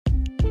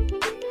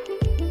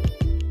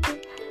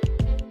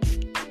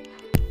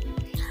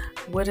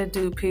What it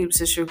do, peeps?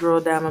 It's your girl,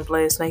 Diamond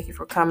Blaze. Thank you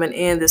for coming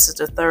in. This is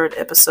the third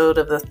episode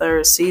of the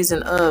third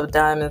season of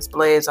Diamond's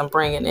Blaze. I'm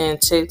bringing in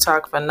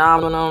TikTok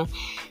phenomenon,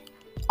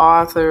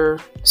 author,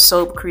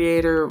 soap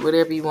creator,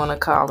 whatever you want to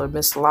call her,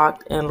 Miss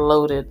Locked and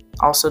Loaded,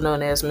 also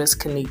known as Miss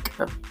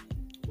Kanika.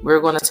 We're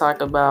going to talk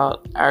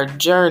about our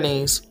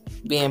journeys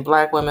being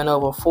Black women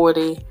over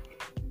 40,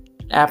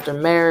 after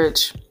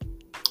marriage,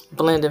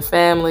 blending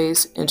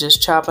families, and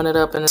just chopping it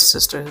up in a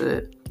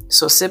sisterhood.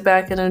 So sit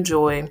back and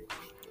enjoy.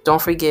 Don't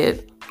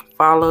forget,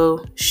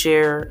 follow,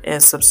 share,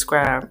 and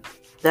subscribe.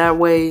 That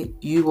way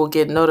you will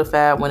get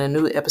notified when a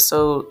new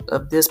episode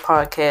of this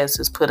podcast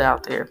is put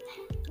out there.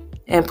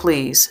 And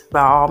please,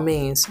 by all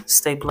means,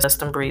 stay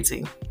blessed and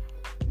breezy.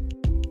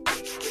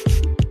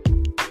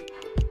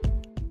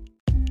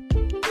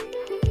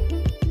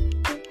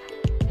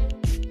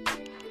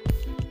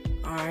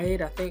 All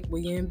right, I think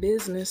we in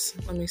business.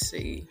 Let me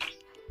see.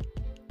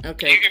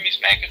 Okay. Can you hear me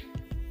smacking?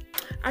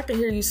 I can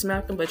hear you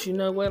smacking, but you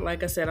know what?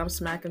 Like I said, I'm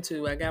smacking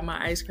too. I got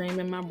my ice cream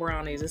and my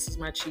brownies. This is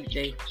my cheat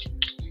day.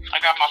 I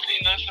got my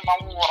peanuts and my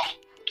water.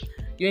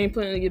 You ain't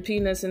putting your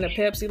peanuts in the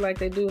Pepsi like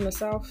they do in the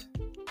South?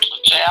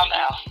 Child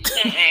now.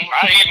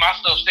 I eat my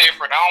stuff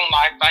separate. I don't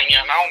like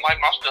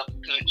my stuff to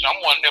touch.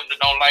 I'm one of them that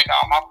don't like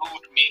all my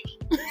food to mix.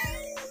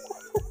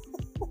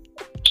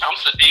 I'm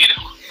sedated.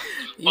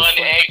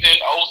 Funny acting,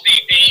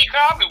 OCD.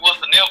 Call me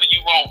whatsoever you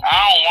want. I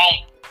don't want.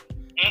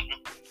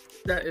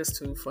 That is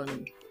too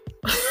funny.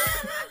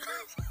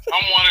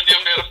 I'm one of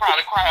them that'll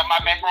probably cry at my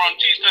macaroni and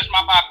cheese touch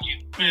my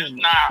barbecue.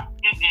 Nah.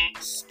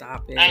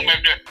 Stop it. I ain't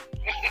gonna do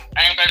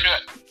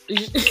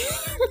it.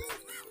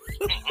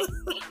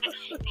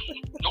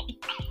 Nope.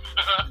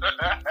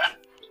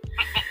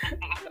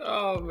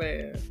 Oh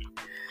man.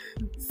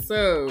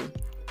 So,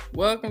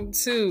 welcome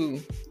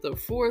to the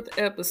fourth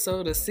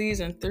episode of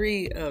season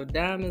 3 of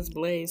Diamond's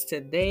Blaze.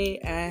 Today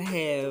I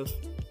have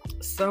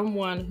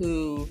someone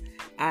who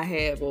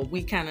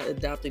we kind of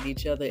adopted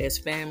each other as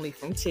family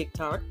from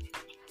TikTok.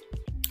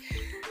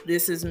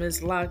 This is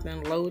Miss Locked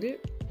and Loaded.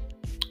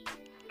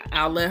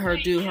 I'll let her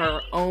do her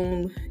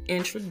own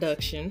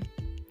introduction.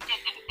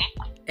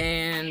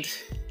 And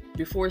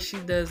before she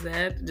does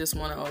that, just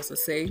want to also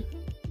say,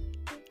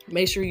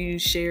 make sure you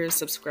share,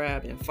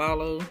 subscribe, and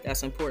follow.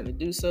 That's important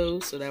to do so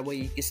that way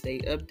you can stay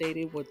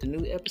updated with the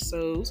new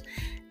episodes.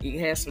 You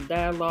can have some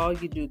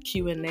dialogue, you do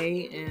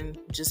Q&A, and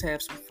just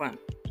have some fun.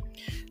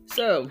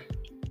 So,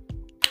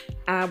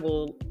 I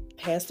will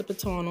pass the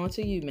baton on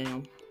to you,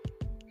 ma'am.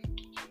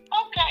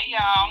 Okay,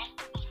 y'all.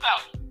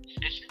 So,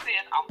 as she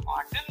said, I'm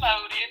locked and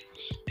loaded.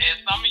 As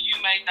some of you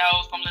may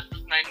know, some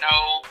listeners may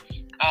know,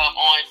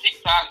 on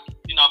TikTok,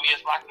 you know me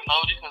as Locked and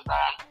Loaded because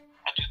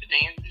I do the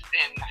dances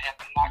and I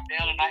have them locked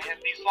down and I have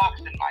these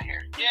locks in my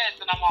hair. Yes,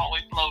 and I'm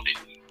always loaded.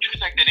 You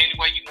can take that any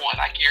way you want.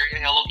 I carry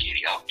a Hello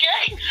Kitty.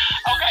 Okay.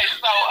 Okay,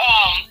 so,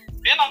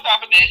 then on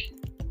top of this,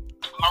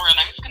 my real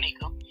name is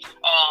Kanika.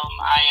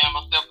 I am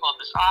a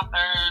self-published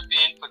author.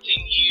 Been for 10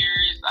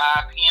 years.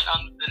 I pen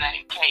under the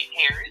name Kate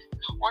Harris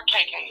or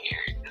KK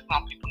Harris, as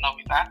some people know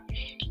me by.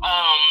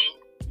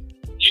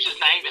 You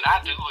just name it, I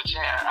do it,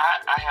 child.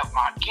 I have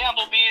my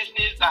candle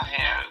business. I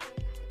have,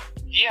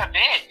 that,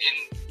 and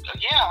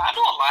I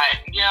do a lot.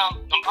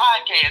 I'm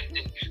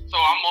podcasting. So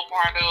I'm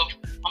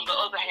the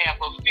other half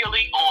of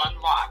Philly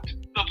Unlocked,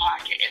 the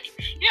podcast.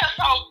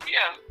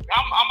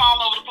 I'm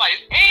all over the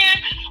place.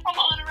 And I'm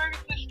an honorary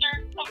sister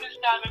of Miss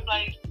Diamond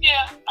Blaze.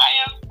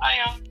 I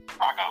am.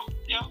 Rock on.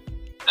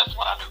 That's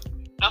what I do.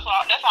 That's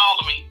all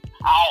of me.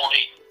 All of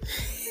it.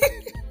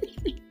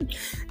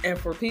 And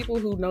for people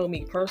who know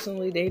me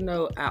personally, they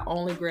know I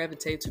only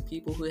gravitate to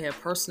people who have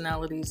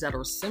personalities that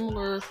are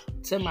similar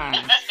to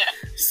mine.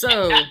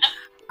 So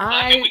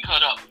we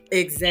cut up.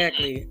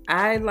 Exactly.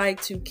 I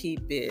like to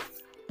keep it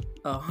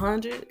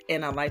 100,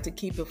 and I like to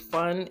keep it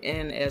fun.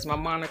 And as my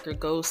moniker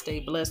goes,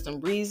 stay blessed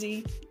and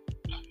breezy.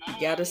 You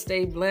gotta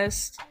stay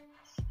blessed,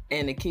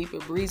 and to keep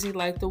it breezy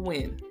like the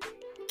wind.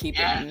 Keep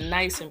it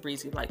nice and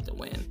breezy like the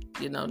wind.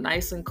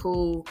 Nice and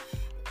cool,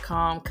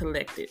 calm,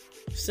 collected.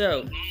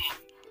 So,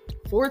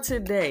 for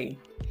today,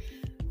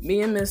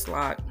 me and Miss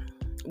Locke,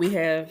 we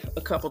have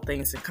a couple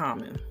things in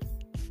common.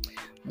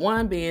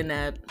 One being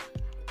that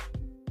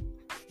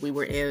we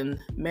were in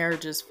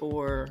marriages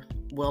for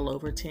well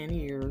over 10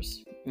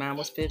 years. Mine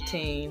was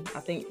 15.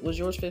 I think, was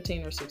yours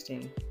 15 or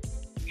 16?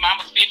 Mine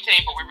was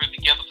 15, but we were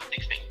together for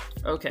 16.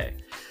 Okay.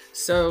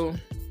 So,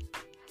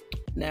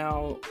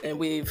 now,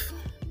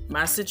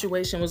 my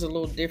situation was a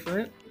little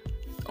different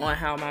on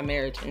how my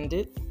marriage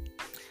ended.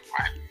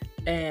 Right.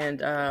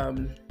 And,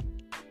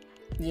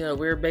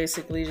 we're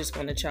basically just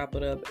going to chop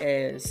it up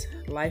as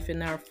life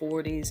in our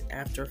 40s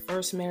after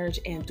first marriage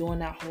and doing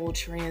that whole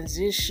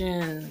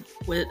transition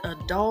with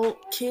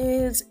adult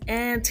kids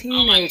and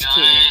teenage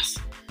kids.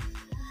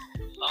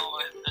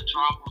 Lord, the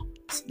drama.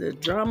 The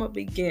drama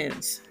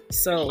begins.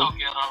 So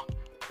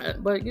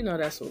but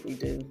that's what we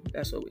do.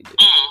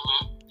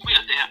 Mm-hmm. We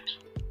adapt.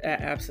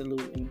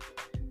 Absolutely.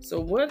 So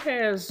what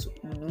has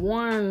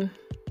one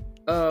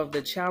of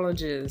the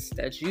challenges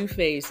that you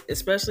face,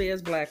 especially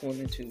as Black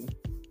women too,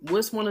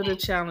 what's one of the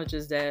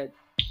challenges that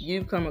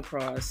you've come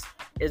across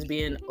as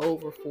being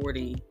over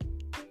 40,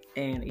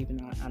 and even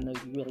though I know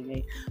you really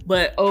ain't,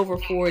 but over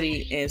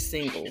 40 and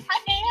single? I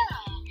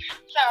am.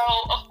 So,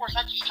 of course,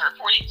 I just turned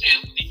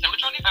 42, December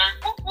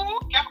 23rd.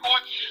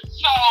 Capricorn.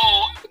 So,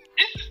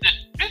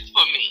 this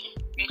for me.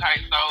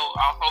 Okay, so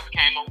I also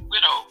became a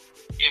widow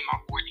in my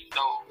 40s.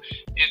 So,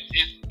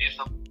 it's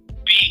a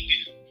big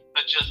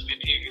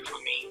adjustment period for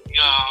me.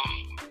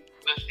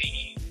 Let's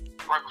see,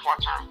 right before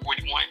I turned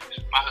 41,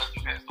 my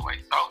husband passed away.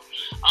 So,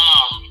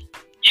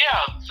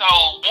 so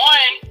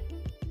one,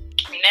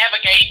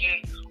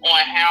 navigating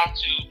on how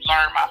to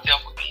learn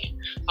myself again.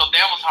 So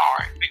that was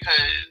hard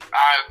because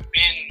I've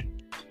been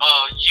a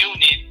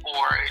unit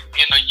or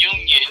in a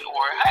union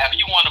or however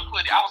you want to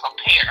put it. I was a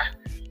pair.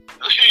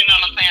 You know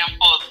what I'm saying?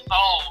 For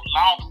so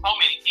long, for so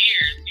many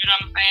years. You know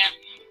what I'm saying?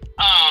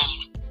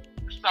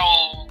 So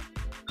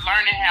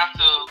learning how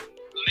to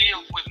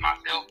live with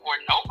myself or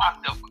know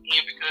myself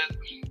again, because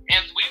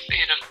as we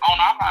said on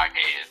our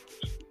podcast,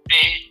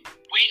 that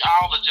we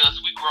all adjust,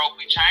 we grow,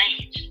 we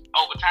change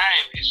over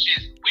time. It's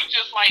just, we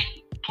just like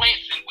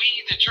plants and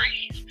weeds and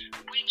trees.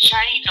 We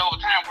change over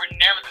time. We're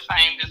never the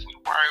same as we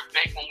were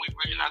back when we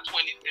were in our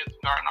 20s as we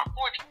are in our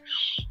 40s.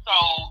 So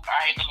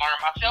I had to learn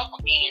myself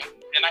again.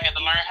 Then I had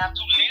to learn how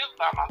to live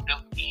by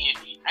myself again.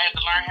 I had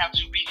to learn how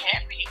to be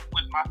happy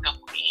with myself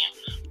again.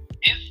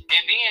 And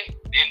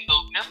the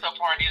messed up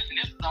part is, and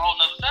this is a whole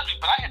nother subject,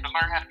 but I had to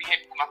learn how to be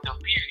happy with myself,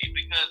 period.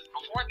 Because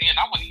before then,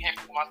 I wasn't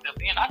happy with myself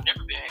then. I've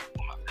never been happy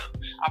with myself.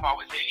 I've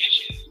always had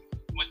issues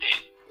with that.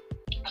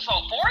 So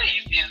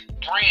 40s is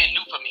brand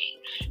new for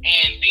me.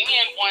 And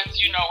then once,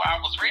 I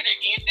was ready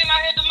again, then I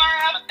had to learn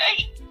how to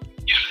date.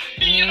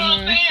 You know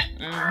what I'm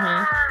saying?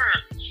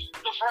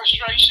 The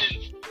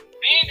frustrations.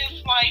 Then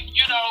it's like,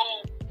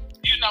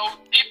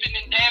 dipping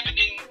and dabbing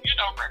in,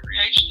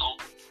 recreational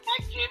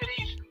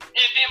activities.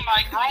 And then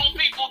my grown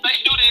people, they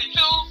do that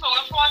too. So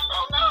it's like,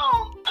 oh no,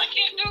 I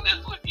can't do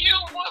this with you.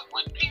 What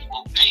would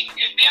people think?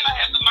 And then I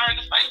had to learn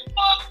to say,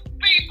 fuck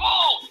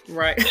people.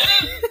 Right.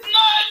 It's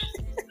not,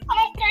 I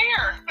don't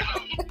care.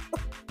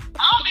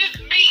 It's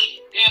me.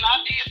 And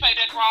I did say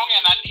that wrong,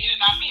 and I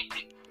meant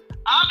it.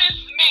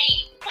 It's me.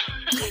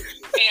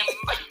 And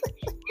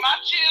my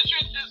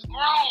children is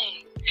grown,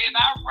 and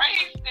I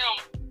raised them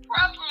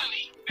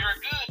properly. They're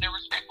good, they're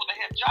respectful, they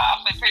have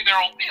jobs, they pay their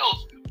own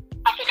bills.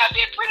 I think I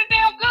did pretty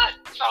damn good.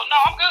 So no,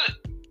 I'm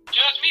good.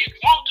 Judge me if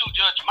you want to,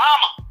 judge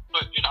mama.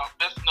 But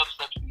that's another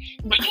subject.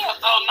 But so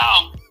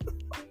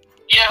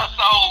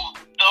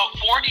the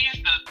 40s,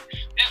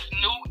 this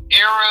new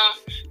era,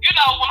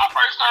 when I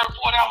first turned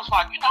 40, I was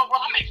like,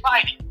 I'm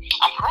excited.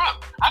 I'm crunk.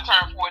 I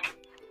turned 40.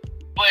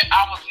 But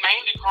I was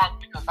mainly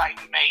crunk because I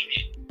made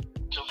it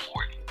to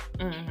 40.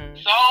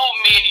 So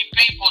many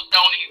people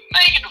don't even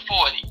make it to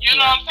 40. You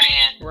know what I'm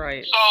saying?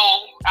 Right. So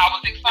I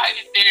was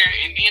excited there,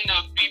 and then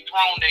to be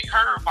thrown that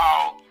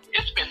curveball,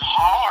 it's been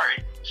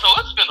hard. So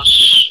it's been a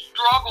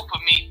struggle for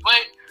me.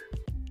 But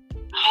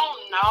I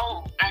don't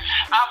know.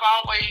 I've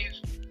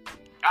always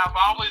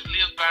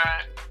lived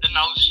by the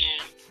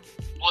notion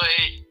what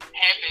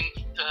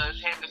happens to us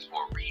happens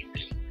for a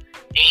reason.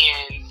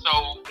 And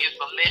so it's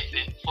a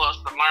lesson for us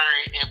to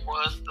learn and for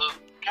us to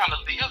kind of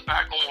live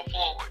by going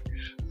forward.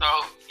 So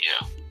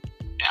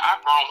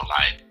I've grown a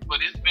lot, but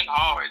it's been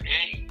hard. It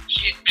ain't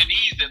shit been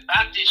easy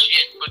about this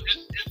shit, but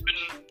it's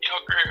been,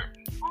 girl,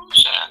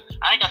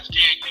 I ain't got to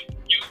tell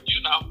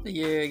you know.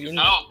 Yeah, you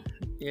know.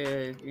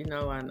 Yeah,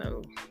 I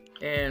know.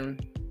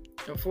 And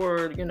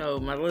for,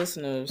 my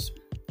listeners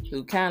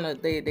who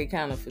they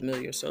kind of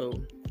familiar. So,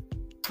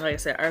 like I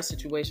said, our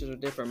situations are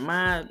different.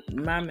 My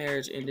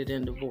marriage ended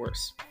in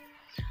divorce.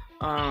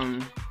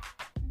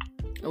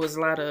 It was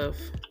a lot of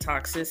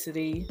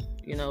toxicity,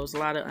 it was a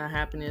lot of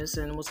unhappiness,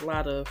 and it was a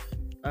lot of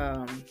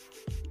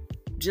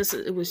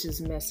it was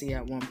just messy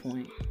at one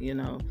point,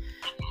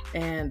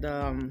 and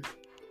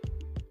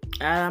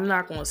I'm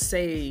not gonna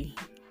say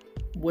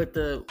what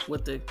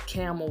the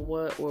camel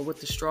was or what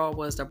the straw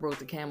was that broke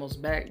the camel's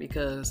back,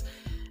 because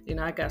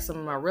I got some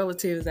of my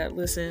relatives that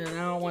listen, and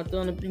I don't want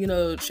them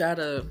to try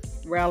to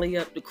rally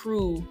up the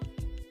crew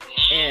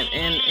and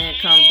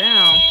come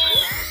down.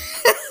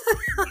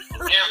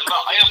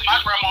 As my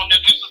grandma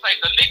used to say,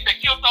 the lick that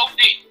killed those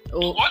dick.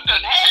 Oh. What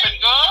done happened,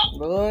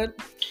 girl? Lord.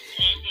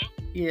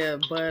 Yeah,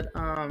 but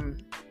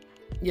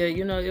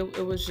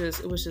it was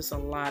just a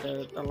lot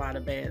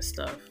of bad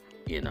stuff,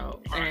 and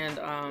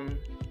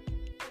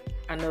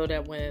I know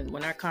that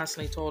when I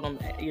constantly told him,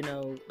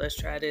 let's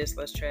try this,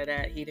 let's try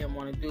that, he didn't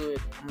want to do it.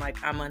 I'm like,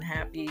 I'm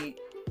unhappy.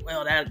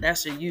 Well,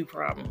 that's a you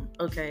problem.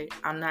 Okay,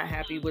 I'm not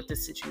happy with the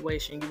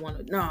situation. You want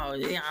to? No,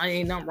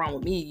 ain't nothing wrong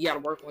with me. You got to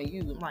work on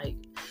you. I'm like,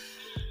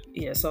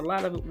 yeah. So a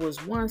lot of it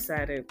was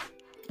one-sided,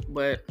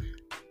 but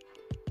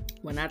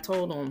when I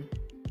told him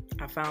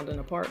I found an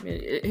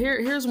apartment,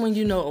 here's when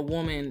a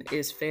woman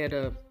is fed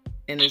up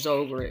and is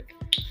over it.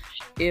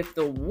 If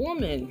the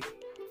woman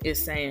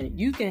is saying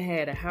you can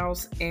have the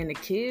house and the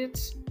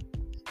kids,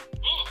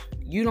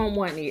 you don't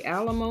want any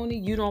alimony,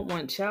 you don't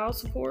want child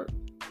support,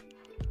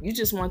 you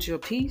just want your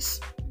peace.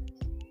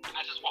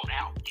 I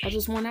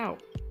just want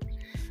out.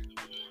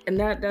 And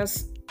that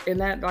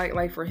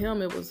like for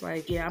him it was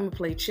like, yeah, I'm gonna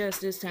play chess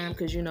this time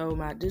because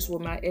this is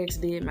what my ex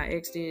did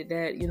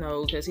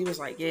that, because he was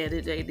like, yeah,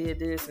 they did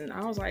this, and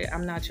I was like,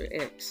 I'm not your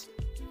ex.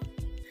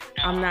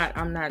 I'm not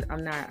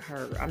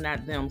her. I'm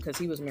not them, because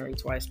he was married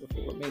twice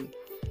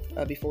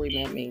before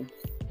he met me.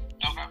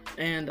 Okay.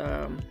 And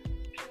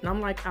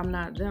I'm like, I'm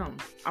not them.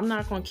 I'm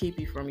not gonna keep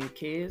you from your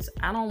kids.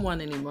 I don't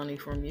want any money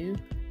from you.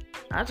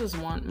 I just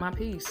want my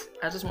peace.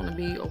 I just want to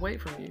be away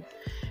from you.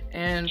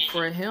 And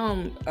for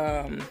him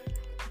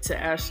to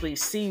actually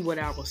see what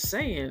I was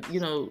saying,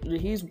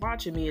 he's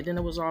watching me, and then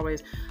it was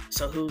always,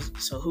 so who's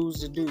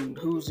the dude?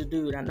 Who's the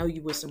dude? I know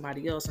you with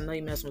somebody else. I know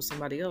you messing with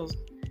somebody else.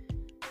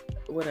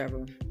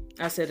 Whatever.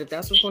 I said, if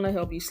that's what's going to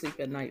help you sleep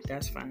at night,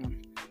 that's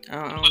fine. I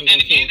don't but then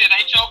again, it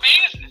ain't your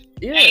business.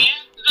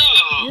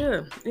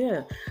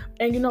 Yeah.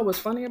 And what's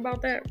funny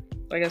about that?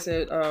 Like I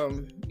said,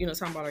 talking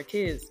about our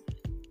kids.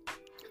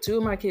 Two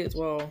of my kids,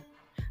 well,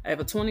 I have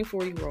a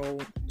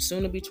 24-year-old,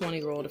 soon to be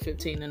 20-year-old, a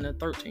 15, and a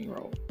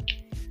 13-year-old.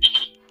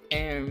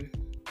 And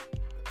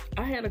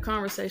I had a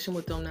conversation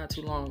with them not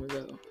too long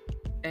ago.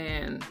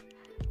 And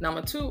now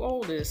my two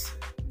oldest,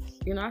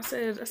 I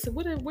said,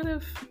 what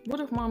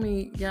if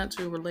mommy got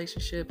into a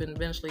relationship and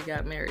eventually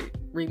got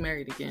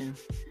remarried again?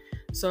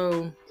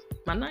 So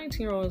my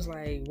 19-year-old is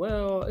like,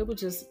 well, it was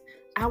just,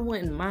 I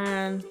wouldn't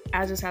mind.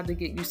 I just have to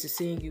get used to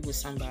seeing you with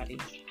somebody.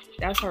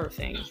 That's her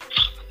thing.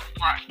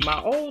 Right. My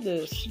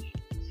oldest,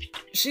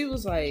 she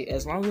was like,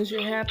 as long as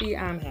you're happy,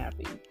 I'm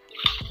happy.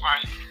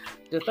 Right.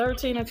 The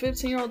 13 and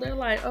 15-year-old, they're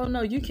like, oh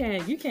no, you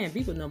can't be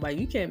with nobody.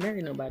 You can't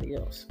marry nobody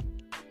else.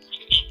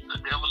 The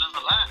devil is a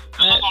lie.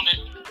 Good luck on it.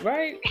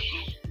 Right?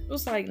 It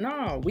was like,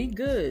 no, we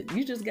good.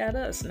 You just got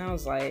us. And I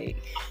was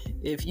like,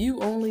 if you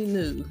only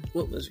knew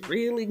what was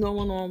really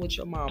going on with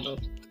your mama. Look,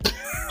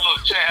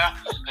 child,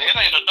 it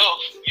ain't enough.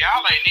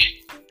 Y'all ain't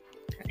it.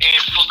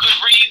 And for good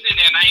reason,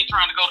 and I ain't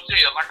trying to go to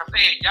jail. Like I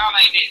said, y'all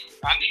ain't it.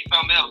 I need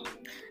something else.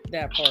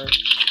 That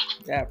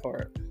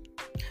part.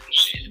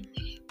 Shit.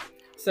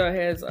 So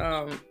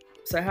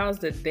how's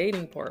the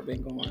dating part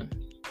been going?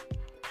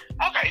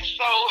 Okay,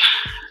 so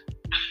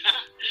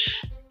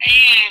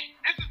and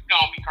this is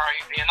gonna be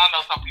crazy, and I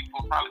know some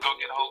people probably gonna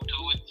get a hold to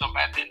it.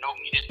 Somebody that know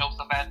me, that know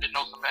somebody, that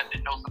know somebody, that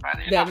know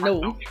somebody, and I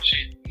don't give a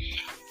shit.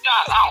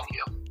 God, I don't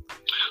care.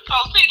 So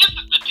see, this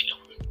is the deal.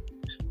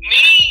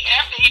 Me,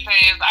 after he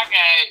passed, I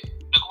got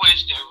the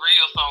question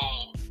real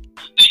soon.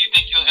 Do you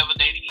think you'll ever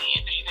date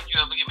again? Do you think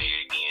you'll ever get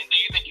married again? Do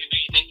you think you?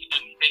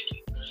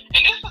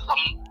 And this is not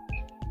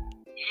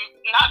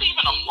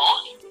even a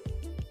month.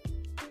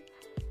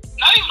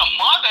 Not even a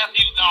month after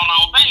he was gone, I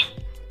don't think.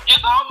 And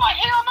so I'm like,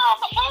 hell no,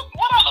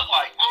 what I look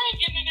like? I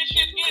ain't getting in this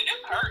shit again. This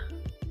hurt.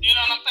 You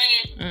know what I'm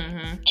saying?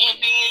 Mm-hmm. And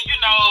then,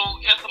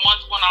 as the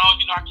months went on,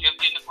 I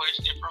kept getting the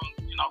question from,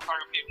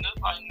 certain people.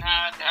 It's like,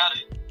 nah, I doubt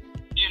it.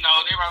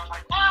 Everybody was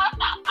like, nah,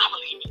 I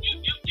believe it.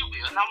 You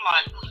will. And I'm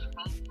like,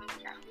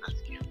 yeah,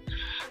 that's cute.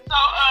 So,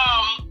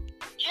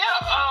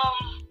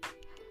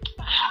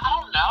 I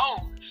don't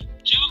know.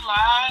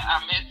 July, I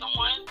met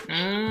someone.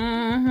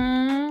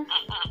 Mm-hmm.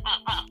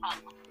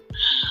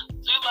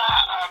 July,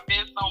 I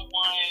met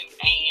someone,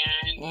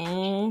 and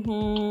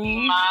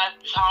my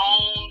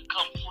tone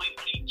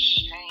completely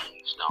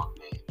changed on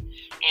that.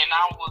 And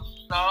I was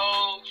so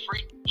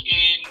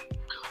freaking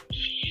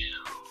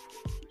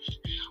confused,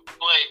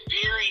 but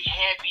very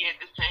happy at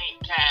the same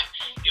time.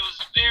 It was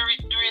very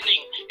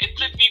thrilling. It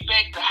took me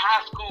back to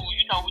high school,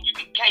 when you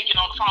be caking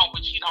on the phone,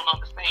 but you don't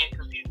understand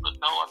because he's the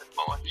northern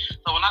boy.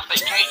 So when I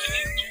say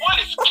caking, what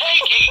is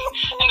caking?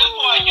 And that's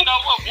why,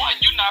 one,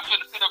 you're not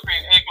going to sit up here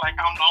and act like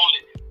I'm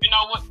lonely. You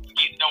know what?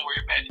 Forget it. Don't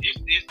worry about it.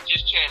 It's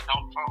just chatting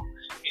on the phone.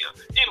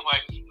 Yeah.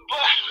 Anyway, but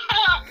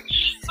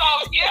so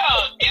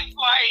yeah, it's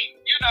like,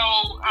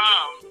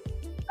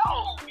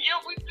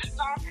 we've been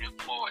talking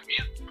for,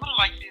 put it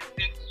like this,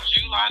 since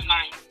July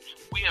 9th,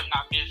 we have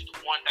not missed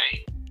one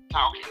day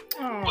talking.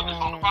 Aww. Whether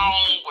it's on the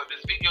phone, whether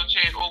it's video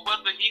chat, or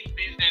whether he's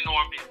visiting or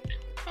I'm visiting.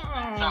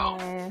 So,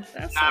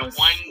 not so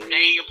one sweet.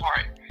 day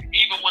apart.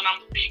 Even when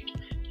I'm sick,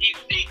 he's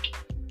sick,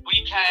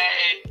 we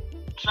tired,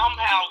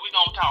 somehow we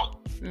gonna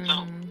talk. Mm-hmm. So,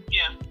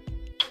 yeah.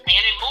 And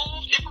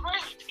it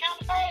progresses kind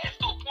of fast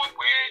to a point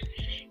where,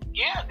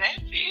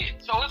 that's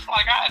it. So it's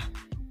like I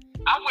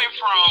went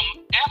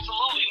from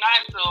absolutely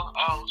not to,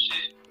 oh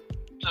shit,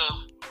 to,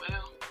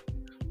 well,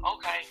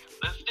 okay,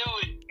 let's do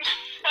it.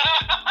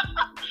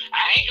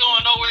 I ain't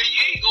going nowhere,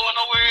 you ain't going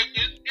nowhere,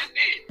 this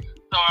it.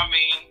 So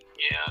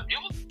it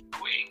was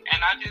quick,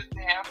 and I just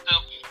have to,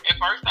 at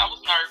first I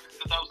was nervous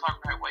because I was talking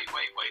about, wait,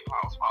 pause.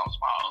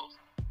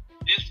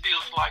 This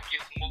feels like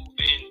it's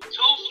moving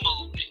too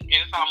smoothly,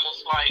 and it's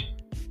almost like,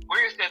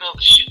 where's that other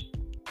shoe?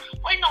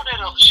 Waiting on that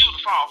other shoe to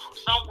fall from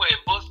somewhere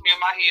and bust me in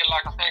my head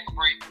like a sack of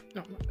bricks.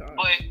 Oh my God.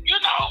 But,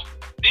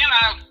 then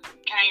I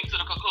came to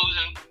the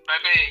conclusion,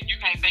 baby, you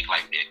can't think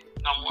like that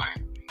no more.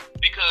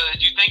 Because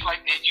you think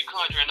like that, you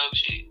conjuring up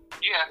shit.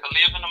 You have to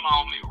live in the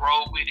moment,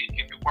 roll with it.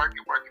 If it work,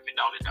 it work. If it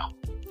don't, it don't.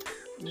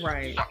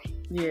 Right. So.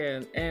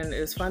 Yeah, and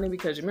it's funny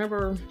because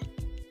remember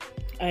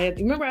I had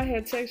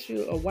texted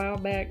you a while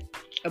back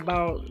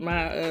about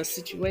my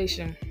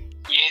situation.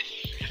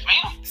 Yes,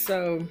 ma'am.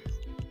 So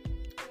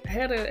I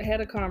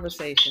had a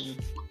conversation.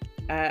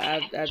 I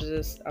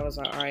was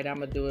like, all right, I'm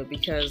gonna do it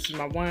because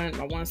my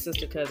one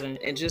sister cousin,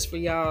 and just for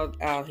y'all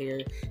out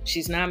here,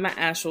 she's not my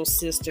actual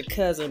sister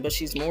cousin, but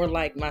she's more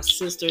like my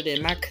sister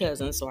than my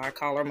cousin, so I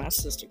call her my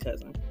sister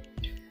cousin.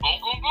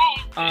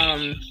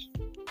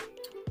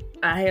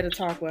 I had to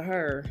talk with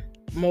her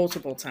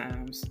multiple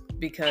times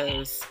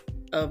because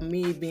of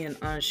me being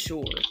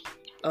unsure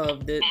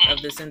of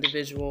this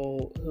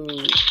individual who,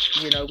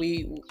 you know,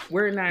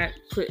 we're not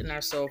putting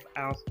ourselves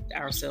out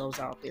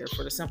there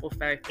for the simple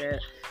fact that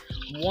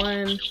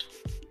one,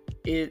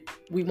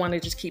 we want to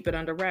just keep it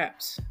under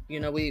wraps.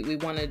 You know, we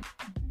want to,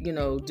 you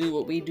know, do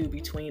what we do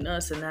between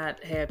us and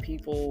not have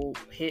people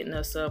hitting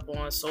us up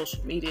on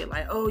social media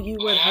like, oh, you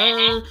with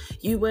her,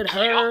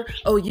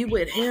 oh, you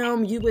with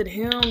him, you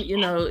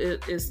know,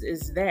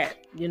 it's that,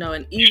 you know,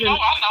 and even,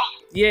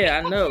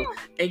 yeah, I know.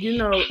 And you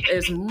know,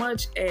 as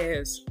much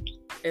as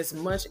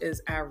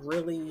I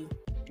really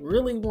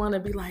want to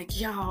be like,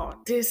 y'all,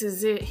 this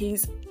is it,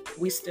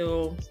 we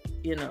still,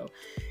 you know.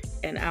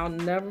 And I'll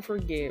never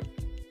forget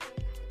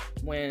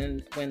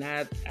when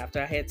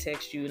after I had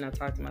texted you and I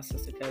talked to my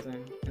sister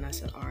cousin and I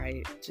said, all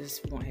right,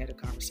 we're gonna have a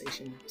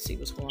conversation, see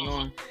what's going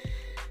on.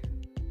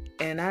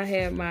 And I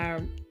had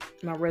my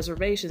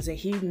reservations, and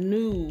he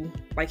knew,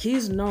 like,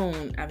 he's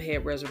known I've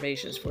had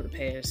reservations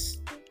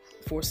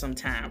for some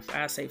time.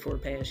 I say for the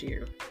past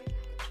year.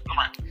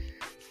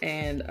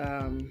 And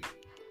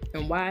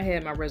why I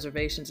had my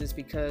reservations is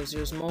because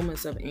there's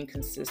moments of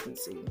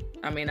inconsistency.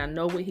 I mean, I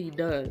know what he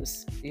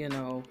does, you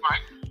know.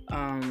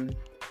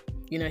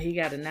 You know, he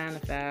got a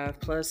 9-to-5,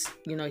 plus,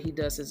 you know, he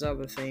does his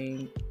other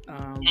thing,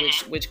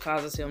 which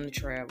causes him to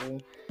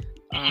travel.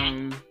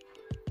 And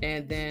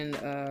then,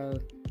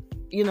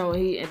 you know,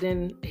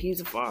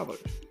 he's a father,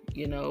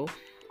 you know.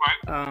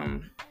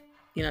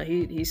 You know,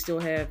 he still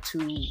have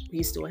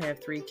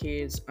 3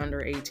 kids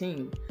under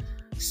 18.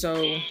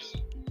 So,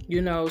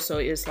 you know, so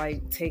it's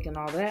like taking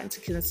all that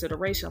into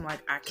consideration. I'm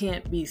like, I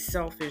can't be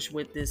selfish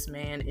with this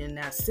man in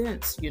that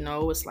sense. You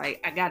know, it's like,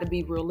 I got to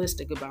be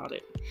realistic about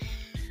it.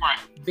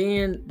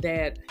 Being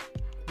that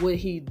what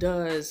he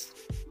does,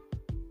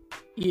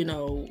 you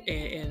know,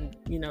 and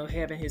you know,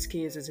 having his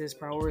kids as his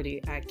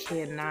priority, I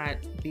cannot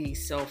be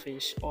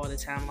selfish all the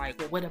time. Like,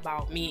 well, what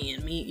about me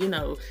and me, you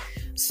know?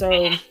 So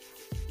you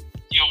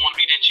don't want to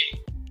be that chick.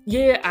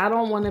 Yeah, I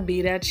don't want to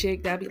be that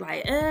chick that be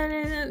like,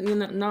 you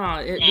know,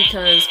 no,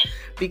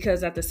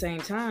 because at the same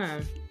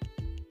time,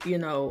 you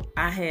know,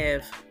 I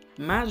have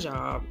my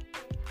job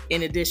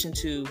in addition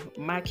to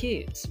my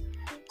kids,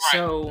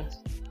 so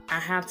I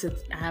have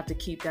to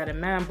keep that in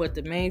mind. But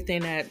the main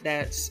thing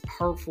that's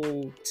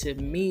hurtful to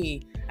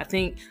me, I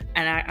think,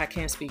 and I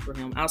can't speak for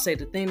him, I'll say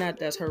the thing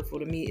that's hurtful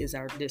to me is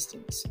our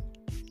distance.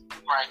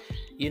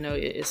 You know,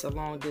 it's a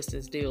long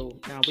distance deal.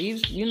 Now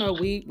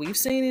we've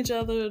seen each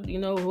other, you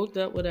know, hooked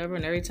up, whatever,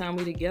 and every time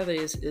we together,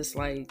 it's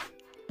like,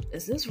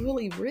 is this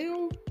really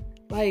real?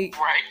 Like,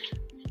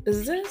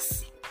 is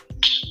this?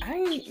 I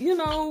ain't, you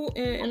know,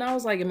 and I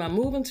was like, am I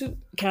moving too,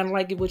 kind of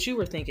like what you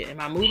were thinking, am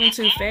I moving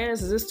too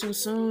fast? Is this too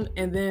soon?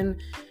 And then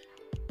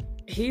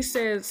he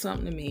said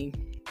something to me.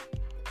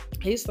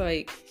 He's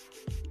like,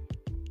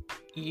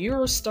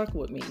 you're stuck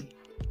with me.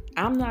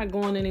 I'm not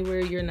going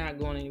anywhere. You're not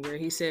going anywhere.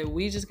 He said,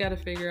 we just got to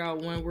figure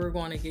out when we're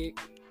going to get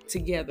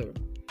together.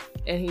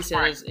 And he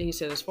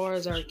said, as far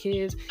as our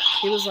kids,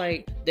 he was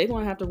like, they're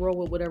going to have to roll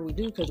with whatever we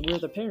do because we're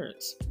the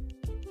parents.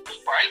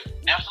 Right.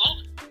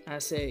 Absolutely. I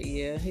said,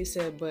 yeah. He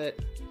said, but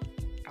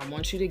I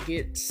want you to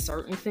get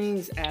certain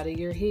things out of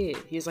your head.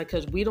 He's like,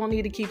 because we don't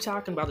need to keep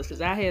talking about this.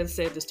 Because I had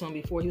said this to him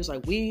before. He was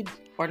like, we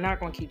are not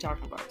going to keep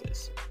talking about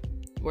this.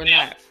 We're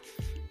not.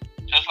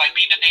 Just like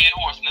beating a dead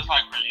horse. And it's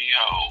like,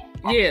 yo.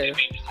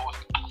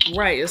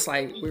 Right. It's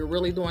like, we're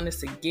really doing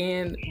this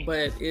again.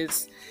 But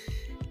it's,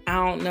 I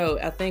don't know.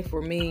 I think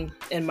for me,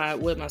 and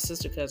what my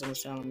sister cousin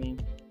was telling me,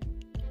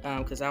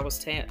 because I was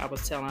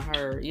telling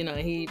her, you know,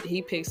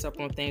 he picks up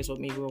on things with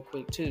me real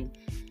quick too.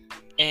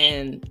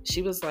 And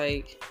she was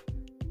like,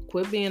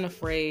 quit being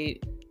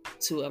afraid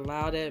to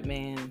allow that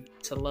man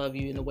to love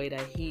you in the way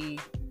that he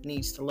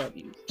needs to love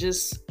you.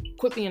 Just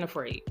quit being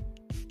afraid.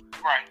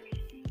 Right.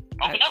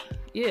 Open up.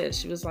 Yeah,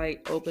 she was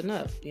like, open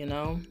up, you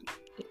know?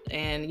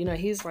 And, you know,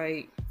 he's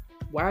like,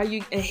 why are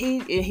you, and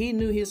he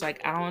knew, he was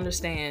like, I don't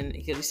understand,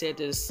 because he said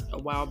this a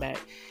while back.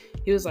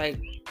 He was like,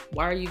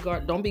 why are you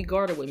don't be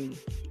guarded with me.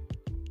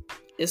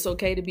 It's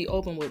okay to be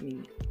open with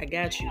me. I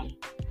got you.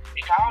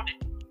 He called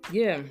it.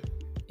 Yeah.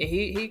 And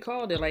he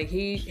called it. Like,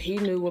 he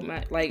knew what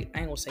my, like, I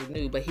ain't gonna say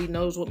knew, but he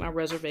knows what my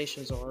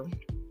reservations are.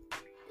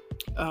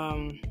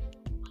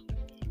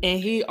 And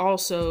he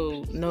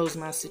also knows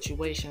my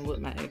situation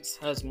with my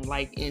ex-husband,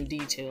 like, in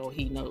detail.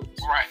 He knows.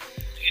 Right.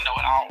 He know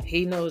it all.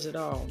 He knows it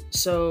all.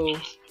 So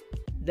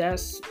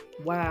that's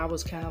why I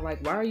was kind of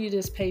like, why are you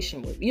this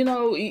patient with me? You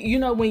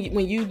know,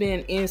 when you've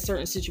been in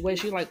certain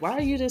situations, you're like, why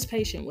are you this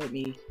patient with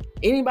me?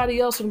 Anybody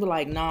else would be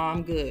like, nah,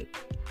 I'm good.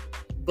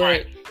 But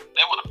right.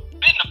 They would have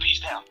been the piece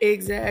down.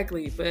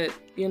 Exactly. But,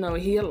 you know,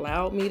 he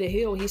allowed me to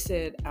heal. He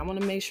said, I want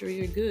to make sure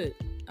you're good.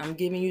 I'm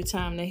giving you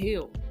time to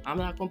heal. I'm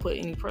not going to put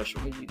any pressure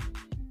on you.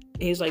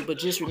 And he's like, but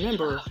just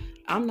remember,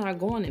 I'm not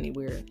going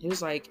anywhere. He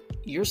was like,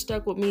 you're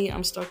stuck with me.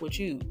 I'm stuck with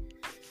you.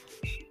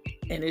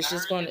 And it's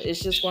just going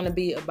to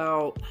be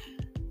about,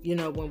 you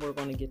know, when we're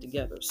going to get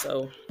together.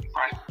 So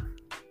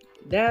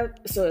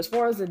so as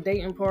far as the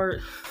dating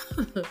part,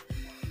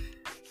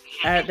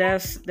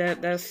 that's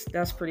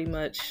pretty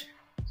much.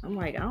 I'm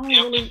like, I don't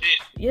really.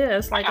 Yeah,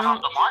 it's like I got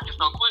off the market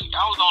so quick.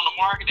 I was on the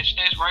market and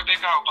snatched right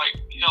back off like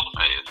hella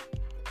fast.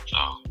 So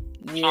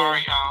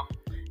sorry, y'all.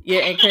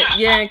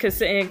 Yeah, and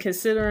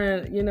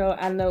considering, you know,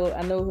 I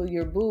know who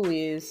your boo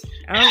is.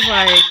 I was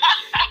like,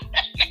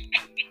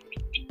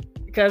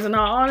 because in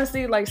all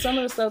honesty, like some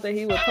of the stuff that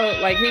he would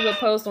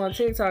post on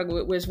TikTok,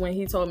 which when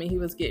he told me he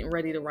was getting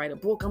ready to write a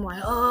book, I'm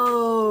like,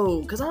 oh,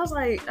 because I was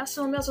like, that's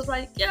someone else was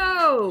like,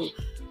 yo,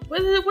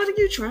 what are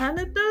you trying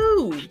to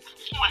do?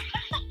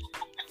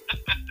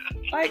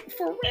 Like,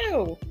 for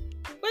real,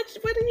 what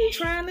are you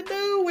trying to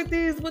do with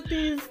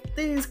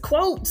these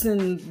quotes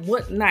and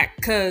whatnot?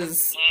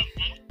 Cause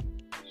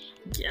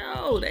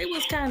yo, they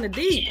was kind of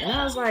deep, and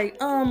I was like,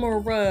 or if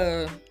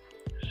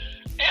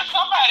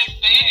somebody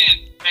said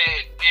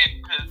that, and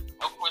because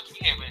of course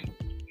we haven't,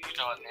 you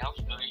know,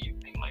 announced or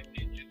anything like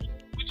that,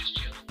 we just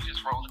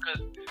rolled,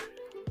 because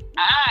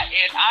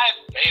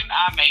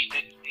I made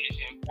that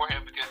decision for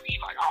him because he's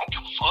like, I don't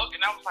give a fuck,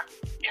 and I was like,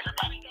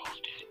 everybody knows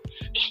that.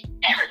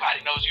 Everybody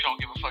knows you don't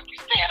give a fuck. You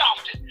say it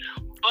often.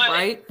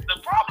 But the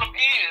problem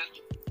is,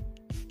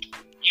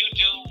 you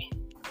do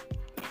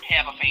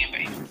have a fan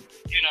base.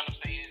 You know what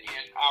I'm saying?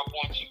 And I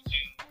want you to,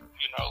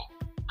 you know,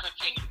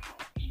 continue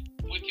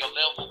with your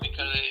level,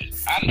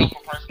 because I know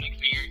from personal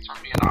experience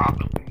from being an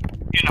author,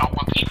 you know,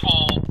 when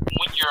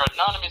you're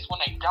anonymous,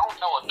 when they don't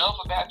know enough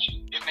about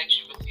you, it makes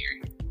you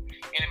mysterious.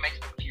 And it makes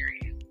them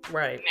curious.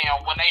 Right. Now,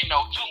 when they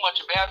know too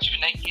much about you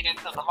and they get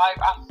into the life,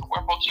 I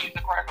swear for cheese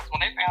and crackers, when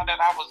they found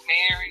out I was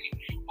married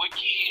with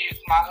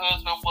kids, my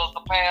husband was the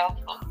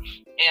pastor,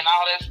 and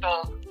all that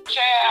stuff,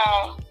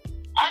 child,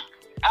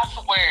 I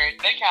swear,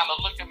 they kind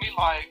of looked at me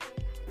like,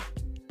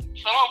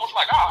 some was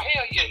like, oh,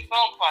 hell yeah,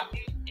 some was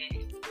like,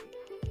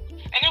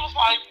 And it was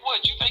like, what,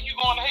 you think you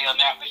going to hell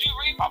now because you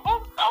read my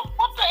book?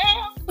 What the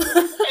hell?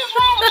 What's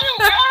wrong with you,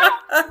 girl?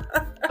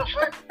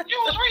 You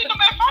was reading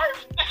them at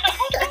first.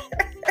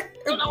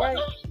 You know,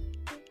 right.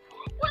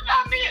 What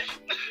I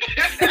missed?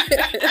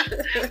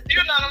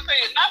 You know what I'm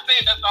saying? Not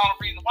saying that's the only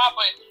reason why,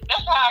 but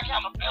that's how I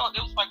kind of felt.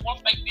 It was like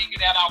once they figured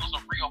out I was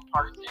a real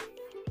person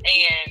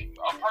and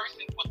a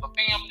person with a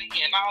family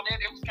and all that,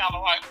 it was kind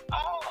of like,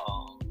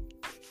 oh,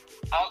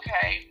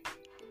 okay.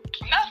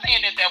 I'm not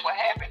saying that would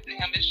happen to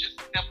him. It's just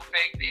a simple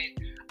fact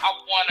that I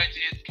want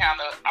you to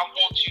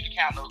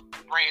kind of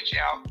branch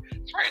out,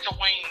 spread your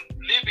wings,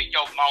 live in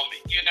your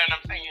moment. You know what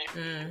I'm saying?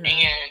 Mm-hmm.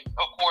 And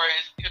of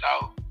course, you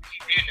know,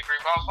 he didn't agree,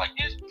 but I was like,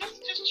 just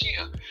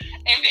chill.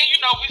 And then, you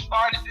know, we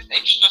started this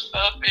extra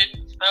stuff, and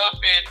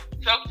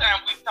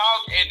sometimes we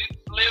talk and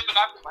it's living.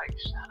 I was like,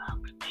 shut up,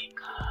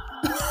 Kanika.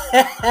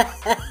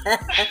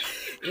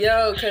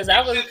 Yo,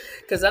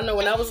 because I know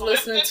when I was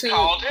listening to,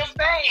 called him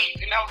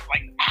babe, and I was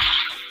like,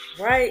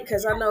 right,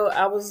 because I know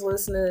I was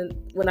listening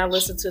when I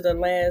listened to the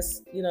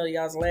last, you know,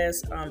 y'all's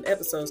last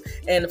episodes,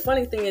 and the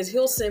funny thing is,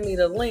 he'll send me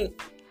the link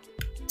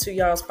to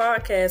y'all's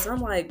podcast. I'm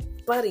like,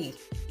 buddy,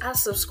 I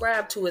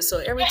subscribe to it, so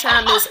every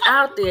time it's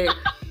out there,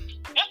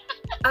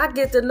 I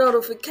get the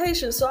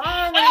notification, so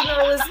I already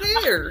know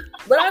it's there.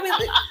 But I mean,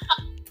 and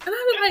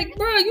I be like,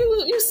 bro,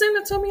 you send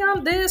it to me,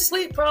 I'm dead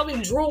asleep, probably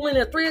drooling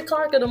at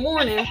 3:00 in the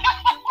morning.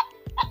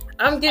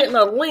 I'm getting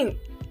a link,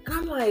 and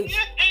I'm like,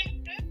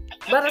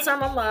 by the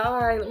time I'm like,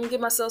 all right, let me get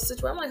myself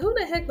situated. I'm like, who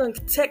the heck done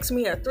text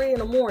me at 3 in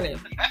the morning?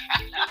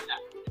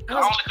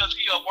 Only because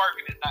you up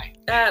working at night.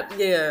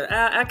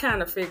 I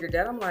kind of figured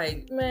that. I'm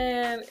like,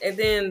 man. And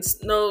then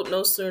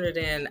no sooner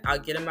than I'll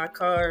get in my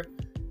car,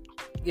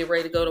 get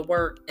ready to go to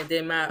work, and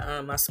then my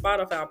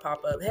Spotify will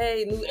pop up.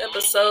 Hey, new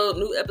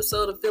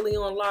episode of Philly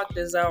Unlocked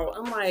is out.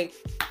 I'm like,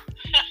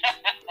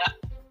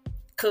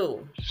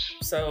 cool.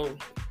 So,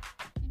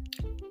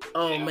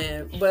 oh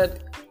man,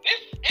 but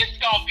it's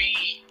gonna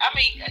be. I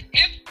mean,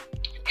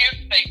 if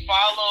they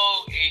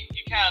follow and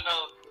you kind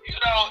of, you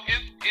know,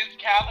 it's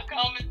kind of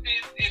common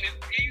sense and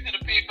it's easy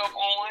to pick up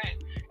on.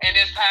 And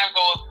as time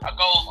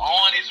goes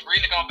on, it's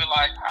really gonna be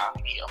like, oh,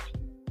 yeah,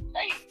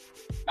 hey,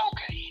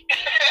 okay.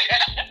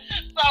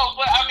 So,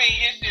 but I mean,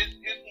 it's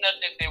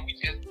nothing that we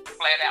just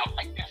flat out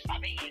like that's my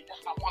man,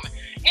 that's my woman.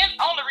 And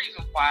only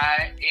reason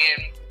why,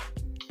 and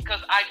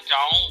because I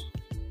don't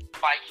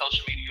like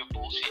social media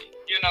bullshit.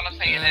 You know what I'm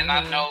saying? Mm-hmm. And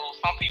I know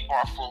some people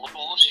are full of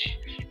bullshit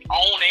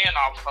on and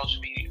off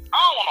social media. I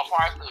don't want no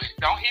parts of it.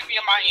 Don't hit me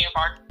in my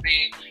inbox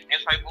and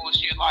say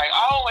bullshit like,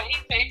 oh, and he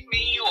texted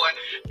me,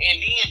 and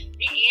then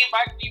he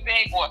invited me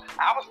back, or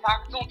I was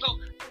talking to him too,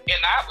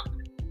 and I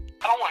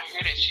don't want to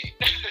hear that shit.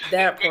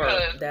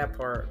 That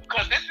part.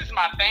 Because this is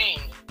my thing.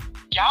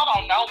 Y'all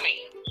don't know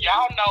me.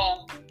 Y'all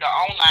know the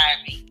online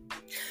me.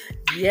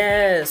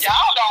 Yes.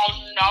 Y'all don't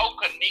know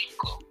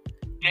Kanika.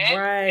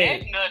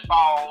 That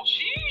nutball,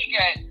 she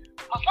got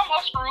some of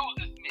her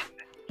screws is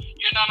missing.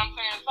 You know what I'm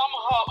saying? Some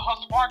of her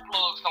spark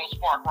plugs don't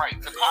spark right.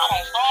 The car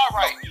don't start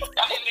right.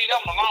 Y'all need to leave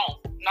them alone.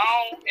 No,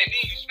 and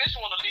then you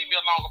especially want to leave me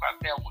alone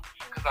about that one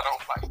because I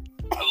don't like.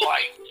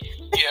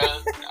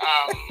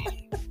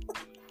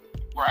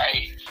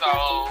 Right. So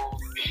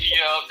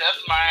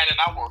that's mine, and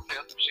I won't set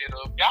some shit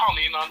up. Y'all don't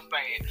even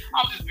understand.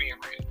 I'm just being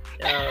real.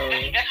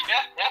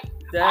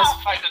 I'll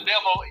fight the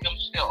devil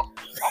himself.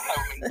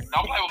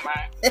 Don't play with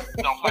mine.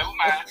 Don't play with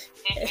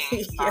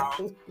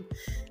mine.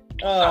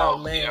 No.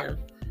 Man.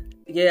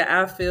 Yeah,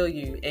 I feel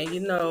you. And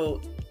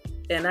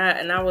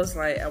and I was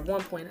like, at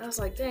one point, I was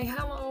like, dang,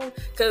 how long?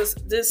 Because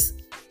this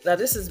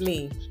is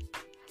me.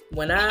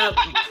 When I'm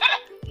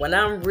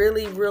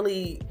really,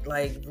 really,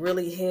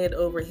 really head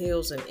over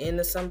heels and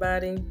into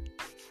somebody,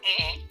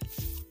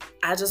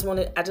 I just want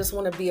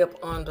to be up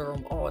under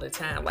them all the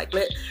time.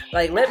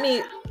 Let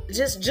me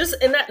just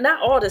and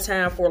not all the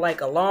time for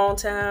like a long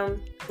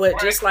time, but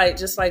just like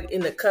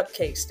in the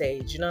cupcake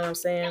stage. You know what I'm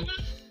saying?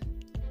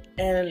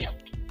 And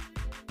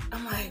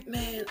I'm like,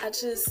 man, I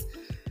just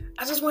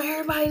want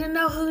everybody to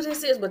know who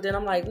this is. But then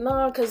I'm like,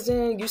 no, because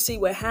then you see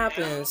what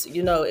happens.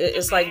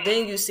 It's like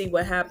then you see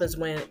what happens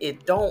when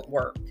it don't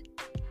work.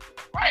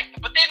 Right,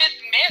 but then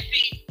it's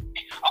messy.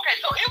 Okay,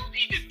 so it was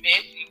even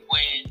messy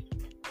when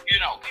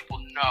people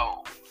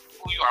know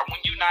who you are when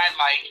you're not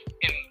like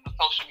in the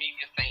social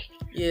media thing.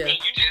 Yeah. And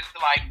you just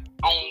like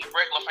on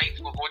regular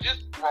Facebook or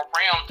just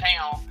around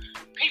town.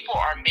 People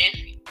are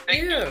messy.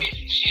 They do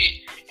messy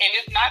shit. And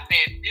it's not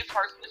that this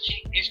person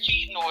is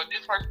cheating or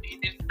this person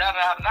did this,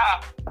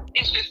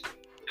 It's just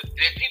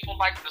that people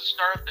like to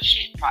stir the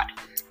shit pot.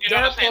 You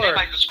know what I'm saying? They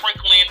like to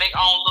sprinkle in their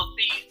own little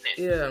season.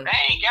 Yeah. They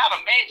ain't got a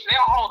match. They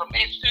don't hold a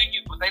match to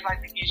you, but they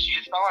like to get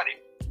shit started.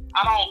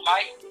 I don't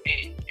like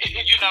it.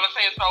 You know what I'm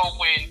saying? So I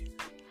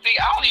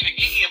don't even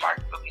get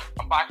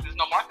inboxes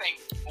no more. I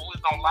think who was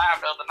on live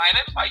the other night.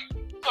 They was like,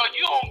 so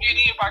you don't get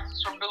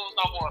inboxes from dudes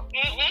no more.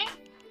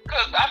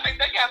 Because I think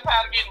they got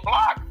tired of getting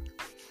blocked.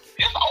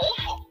 It's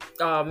over.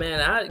 Oh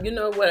man, you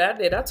know what I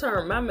did? I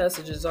turned my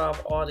messages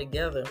off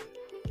altogether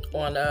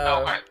on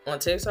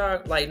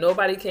TikTok. Like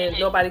nobody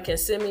can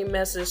send me a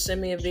message,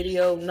 send me a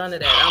video, none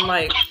of that. I'm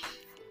like,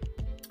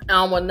 I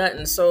don't want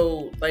nothing.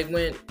 So like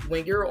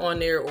when you're on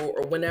there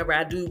or whenever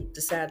I do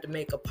decide to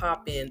make a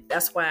pop in,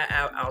 that's why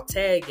I'll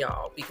tag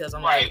y'all, because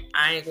I'm like,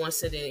 I ain't going to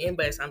send in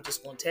inbox. I'm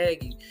just going to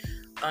tag you.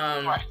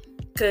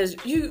 Cause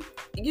you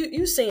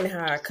seen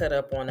how I cut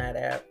up on that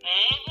app.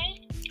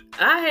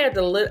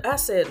 I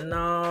said,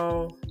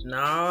 no,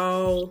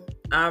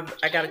 I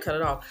got to cut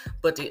it off.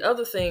 But the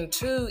other thing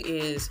too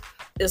is,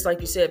 it's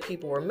like you said,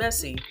 people are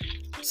messy.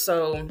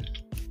 So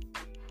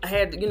I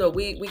had,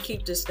 we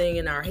keep this thing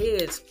in our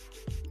heads.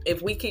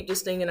 If we keep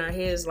this thing in our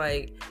heads,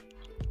 like,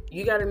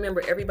 you got to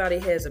remember, everybody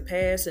has a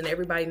past and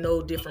everybody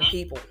know different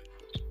people.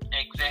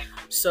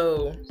 Exactly.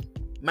 So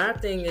my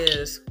thing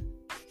is,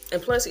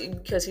 and plus,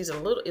 because he's a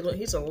little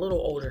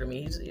older than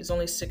me. He's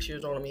only 6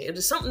 years older than me.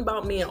 It's something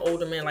about me and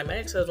older men. Like my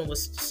ex-husband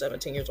was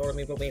 17 years older than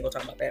me, but we ain't gonna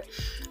talk about that.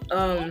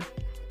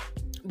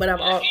 But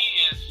he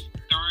is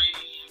 3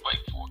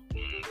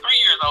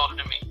 years older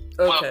than me.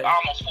 Okay. Well,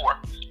 almost 4.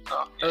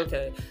 So, yeah.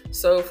 Okay.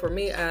 So for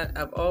me,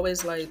 I've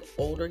always liked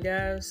older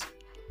guys.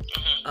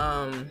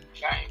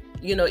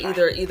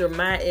 Either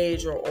my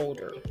age or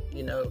older. I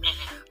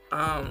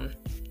don't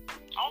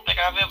think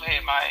I've ever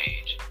had my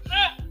age.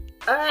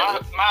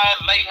 My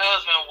late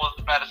husband was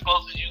about as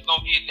close as you was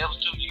gonna get. That was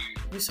 2 years.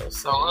 You so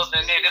So other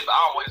than that, it's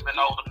always been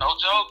older. No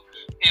joke.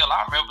 Hell,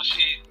 I remember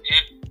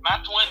in my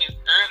 20s,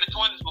 early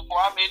 20s, before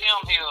I met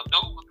him,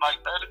 dude was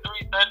like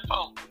 33,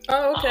 34.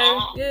 Oh, okay.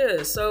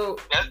 Yeah. So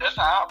that's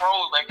how I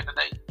rolled back in the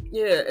day.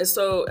 Yeah,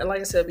 and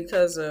like I said,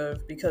 because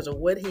of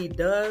what he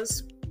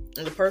does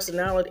and the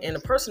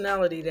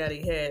personality that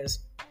he has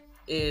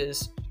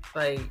is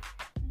like,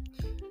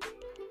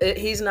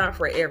 he's not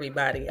for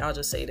everybody. I'll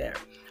just say that.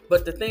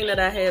 But the thing that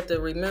I had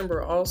to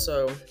remember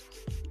also,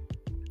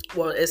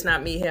 well, it's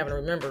not me having to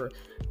remember.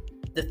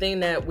 The thing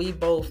that we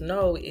both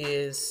know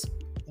is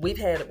we've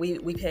had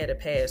a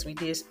past. We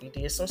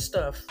did some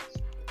stuff.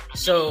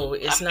 So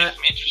it's not.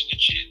 Some interesting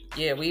shit.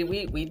 Yeah,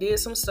 we did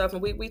some stuff,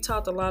 and we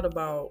talked a lot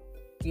about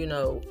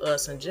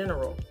us in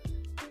general.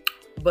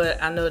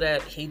 But I know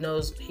that he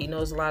knows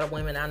a lot of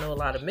women. I know a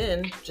lot of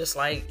men, just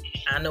like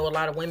I know a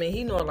lot of women.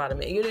 He know a lot of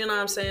men. You know what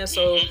I'm saying?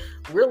 So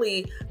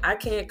really, I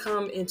can't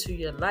come into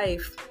your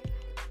life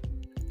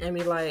and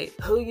be like,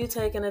 who you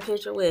taking a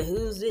picture with?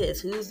 Who's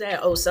this? Who's that?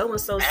 Oh, so and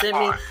so sent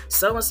me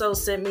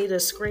the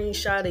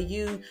screenshot of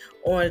you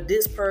on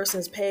this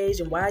person's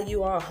page, and why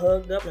you all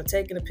hugged up and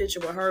taking a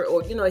picture with her.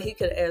 Or he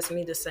could ask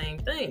me the same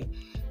thing.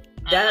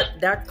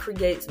 That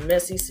creates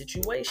messy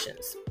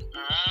situations.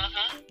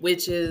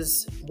 Which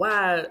is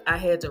why I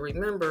had to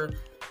remember,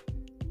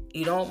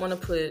 you don't want to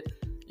put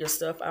your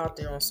stuff out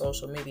there on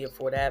social media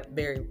for that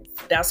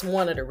that's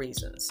one of the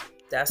reasons.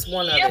 That's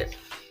one of it.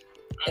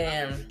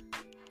 And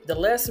the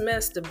less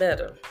mess, the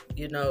better,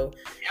 Yep.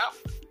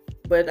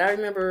 But I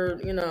remember,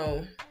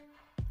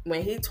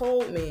 when he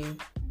told me,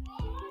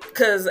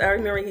 Because I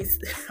remember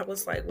I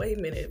was like, wait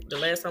a minute. The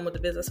last time with the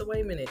visit, I said,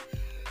 wait a minute.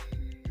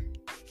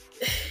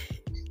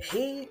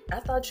 I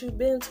thought you'd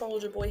been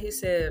told your boy. He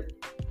said,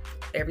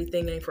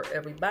 everything ain't for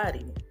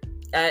everybody.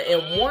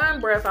 In one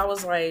breath, I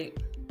was like,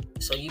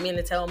 so you mean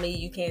to tell me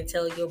you can't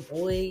tell your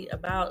boy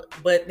about?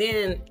 But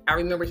then I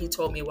remember he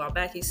told me a while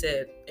back, he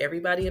said,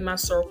 everybody in my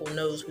circle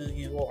knows who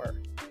you are.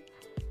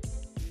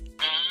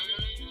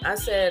 I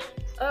said,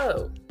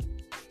 oh,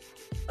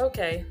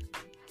 okay.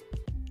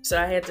 So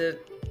I had to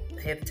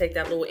take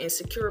that little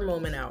insecure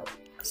moment out.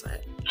 I was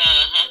like,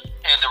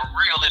 had to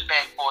reel it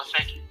back for a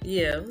second.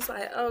 Yeah, it's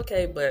like,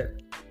 okay, but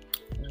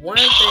one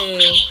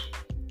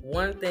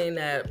thing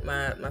that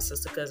my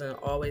sister cousin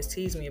always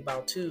teased me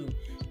about too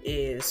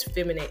is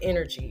feminine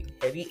energy.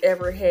 Have you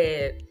ever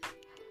had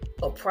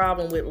a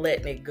problem with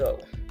letting it go?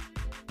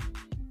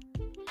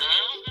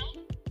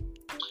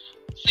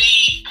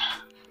 See,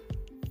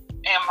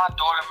 and my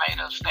daughter made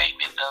a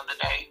statement the other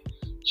day.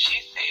 She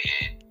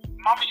said,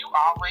 Mama, you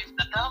always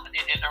the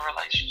dominant in the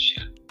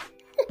relationship.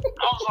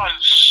 I was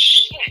like,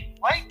 shit,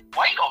 wait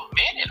a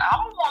minute. I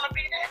don't want to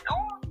be that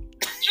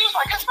dude. She was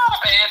like, it's not a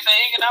bad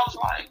thing. And I was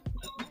like,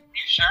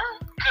 you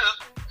sure? Because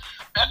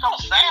that don't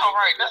sound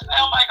right. That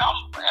sounds like I'm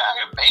out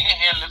here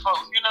manhandling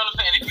folks. You know what I'm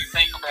saying? If you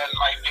think about it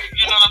like that.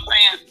 You know what I'm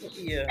saying?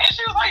 Yeah. And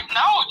she was like,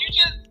 no, you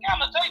just kind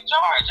of take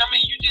charge. I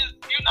mean, you just,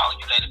 you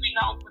let it be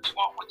known what you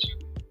want, what you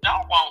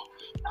don't want.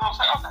 And I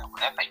was like, okay, well,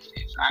 that makes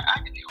sense.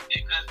 I can deal with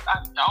it because I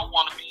don't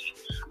want to be,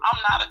 I'm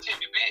not a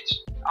timid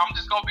bitch. I'm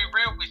just going to be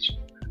real with you.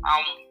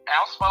 I'm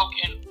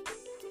outspoken.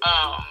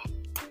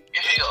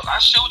 Hell, I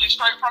shoot it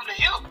straight from the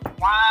hip.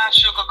 Why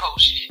sugarcoat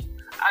shit?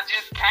 I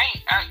just can't.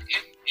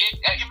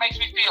 It makes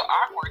me feel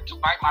awkward to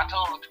bite my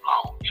tongue too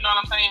long. You know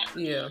what I'm saying?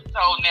 Yeah.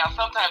 So now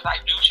sometimes I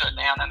do shut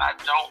down and I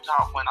don't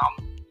talk when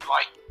I'm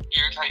like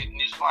irritated.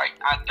 And it's like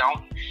I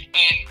don't.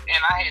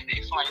 And I had to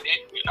explain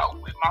it.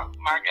 With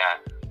my guy.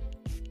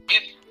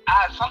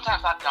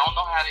 Sometimes I don't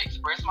know how to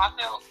express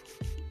myself,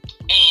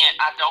 and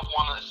I don't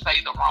want to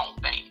say the wrong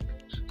thing.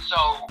 So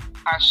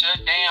I shut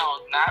down,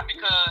 not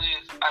because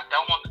I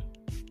don't want to,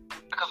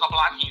 because I'm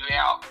blocking you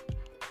out.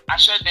 I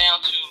shut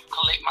down to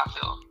collect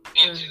myself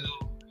and to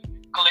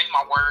collect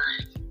my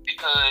words,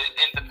 because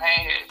in the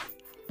past,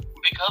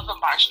 because of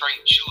my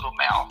straight shooter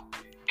mouth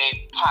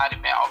and potty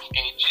mouth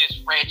and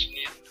just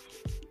ratchetness,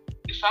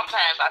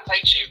 sometimes I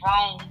take shit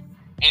wrong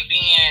and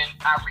then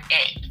I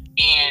react.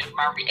 And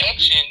my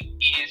reaction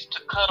is to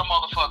cut a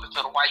motherfucker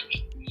to the white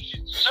meat.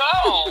 So,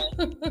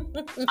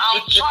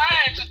 I'm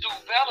trying to do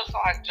better so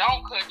I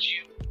don't cut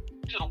you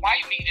to the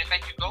white meat and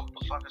make you go, what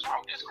the fuck is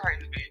wrong with this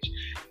crazy bitch?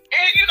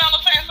 And you know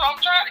what I'm saying? So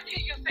I'm trying to get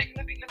you a second.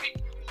 Let me.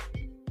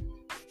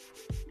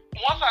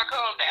 Once I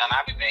calm down,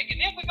 I'll be back. And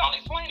then we're going to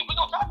explain it. We're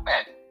going to talk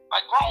about it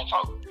like grown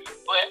folk.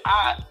 But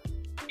not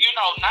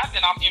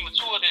that I'm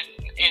immature or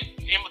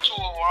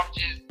I'm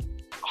just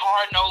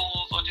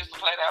hard-nosed or just a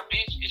flat-out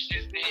bitch. It's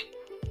just that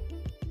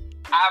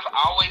I've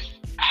always...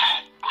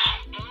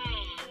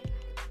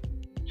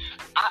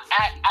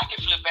 I can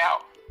flip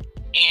out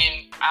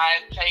and I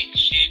take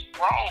shit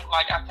wrong.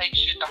 Like I take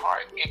shit to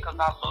heart because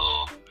I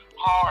love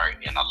hard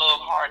and I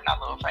love hard and I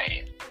love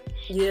fast.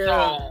 Yeah.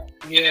 So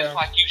it's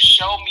like you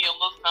show me a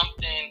little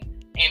something,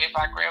 and if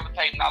I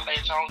gravitate and I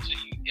latch on to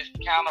you, it's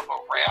kind of a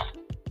wrap.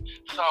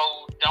 So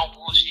don't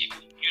bullshit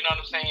me. You know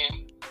what I'm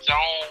saying?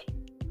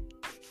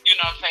 You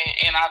know what I'm saying?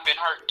 And I've been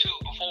hurt too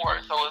before.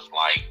 So it's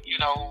like,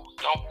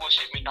 don't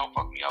bullshit me, don't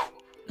fuck me over.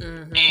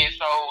 Mm-hmm. And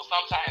so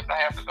sometimes I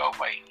have to go,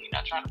 wait, he's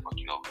not trying to fuck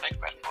you over. Think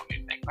about it for a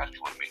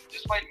minute.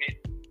 Just wait a minute.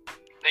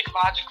 Think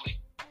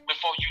logically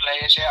before you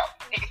lash out.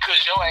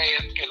 Because your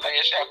ass can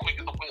lash out quick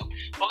as a whip.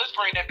 So let's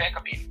bring that back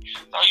a minute.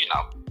 So,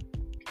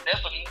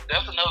 that's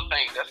another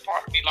thing. That's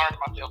part of me learning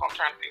myself. I'm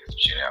trying to figure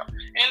some shit out.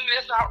 And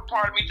that's not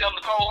part of me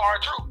telling the cold, hard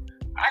truth.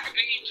 I could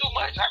be eating too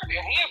much. I could be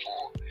a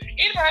handful.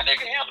 Anybody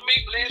that can handle me,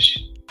 bless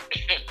you.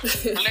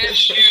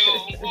 Bless you.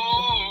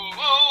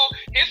 Ooh.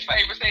 His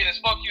favorite saying is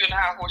 "fuck you" and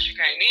how horse you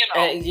came in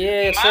on.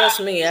 Yeah, trust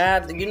me. I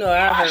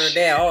heard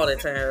that all the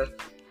time.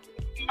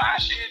 My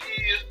shit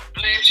is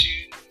bless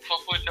you for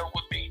putting up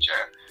with me,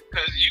 child.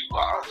 Cause you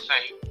are a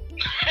saint.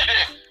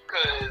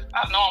 Cause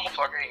I know I'm a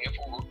fucking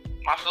handful.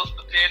 My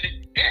sister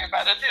attended.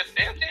 Everybody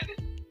attended.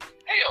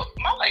 Hell,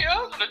 my late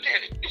husband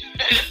attended.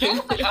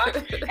 What the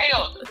fuck?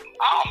 Hell,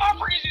 all my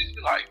friends used to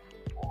be like,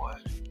 boy,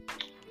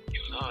 you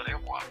love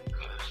that one.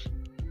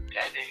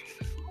 That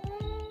nigga,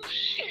 ooh,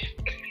 shit.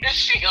 And now,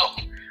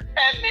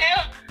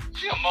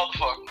 she a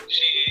motherfucker.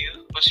 She is,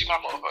 but she my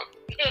motherfucker.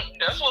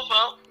 That's what's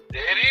up.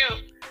 There it is.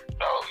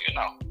 So,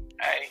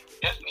 hey,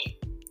 that's me.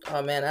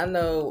 Oh, man, I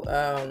know,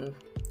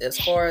 as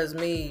far as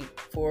me,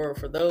 for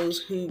those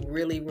who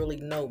really,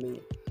 really know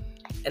me,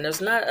 and there's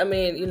not, I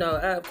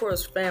of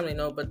course, family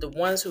know, but the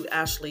ones who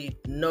actually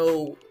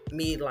know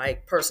me,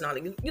 like,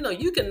 personality,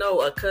 you can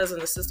know a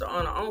cousin, a sister,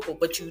 aunt, or uncle,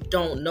 but you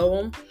don't know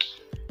them.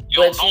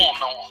 You don't know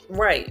them.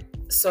 Right.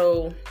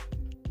 So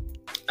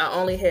I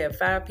only have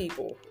 5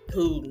 people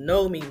who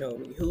know me,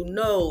 who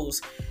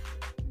knows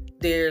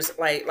there's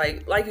like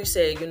you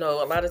said, a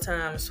lot of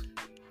times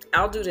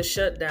I'll do the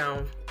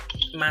shutdown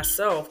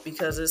myself,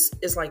 because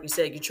it's like you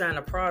said, you're trying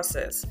to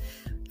process.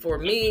 For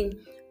me,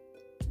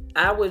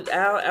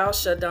 I'll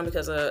shut down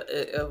because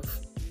of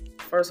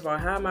first of all,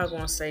 how am I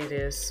going to say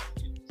this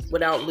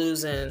without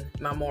losing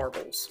my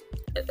marbles?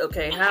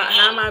 Okay,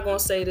 how am I going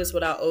to say this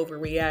without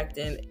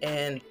overreacting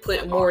and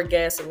put more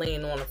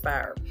gasoline on the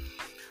fire?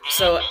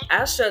 So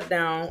I shut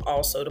down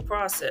also the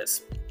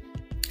process.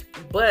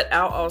 But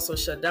I'll also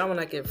shut down when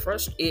I get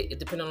frustrated. It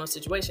depends on the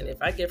situation.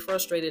 If I get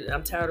frustrated and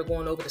I'm tired of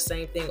going over the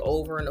same thing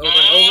over and over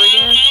and over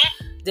again,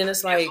 then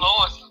it's like,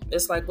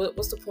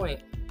 what's the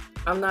point?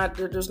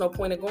 There's no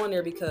point in going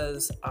there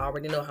because I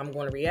already know how I'm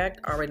going to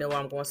react. I already know what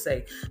I'm going to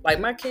say. Like,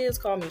 my kids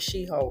call me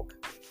She-Hulk.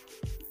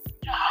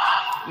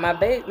 My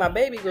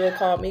baby girl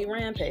called me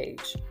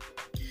Rampage.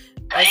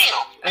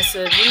 I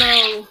said, you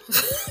know...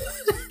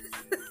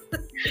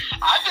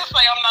 I just say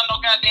I'm not no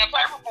goddamn tape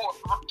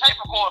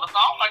recorder, so I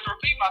don't like to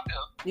repeat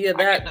myself. Yeah,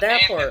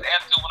 that part. When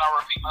I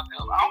repeat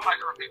myself, I don't like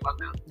to repeat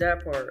myself.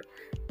 That part.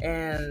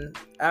 And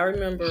I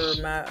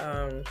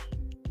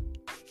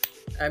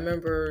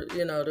remember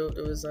you know,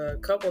 there was a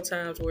couple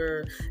times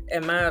where,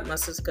 and my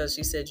sister, because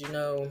she said, you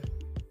know,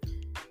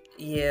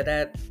 yeah,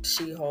 that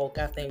She-Hulk,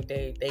 I think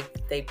they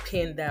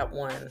pinned that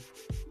one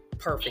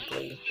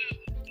perfectly,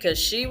 because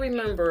she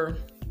remember.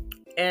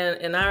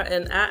 And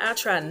I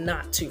try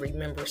not to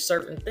remember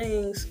certain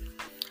things,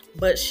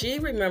 but she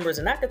remembers,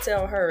 and I could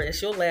tell her, and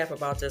she'll laugh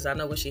about this. I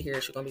know when she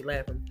hears, she's gonna be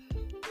laughing.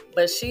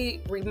 But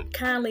she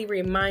kindly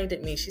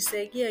reminded me. She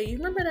said, "Yeah, you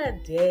remember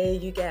that day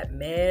you got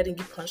mad and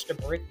you punched a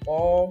brick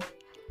wall?"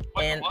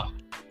 What?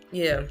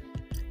 Yeah,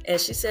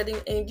 and she said,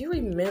 "And you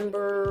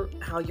remember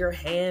how your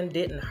hand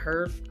didn't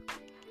hurt?"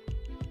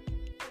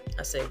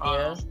 I said,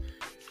 "Yeah."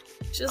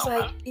 She's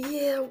like,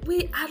 yeah,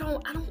 I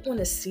don't want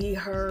to see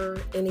her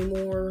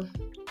anymore.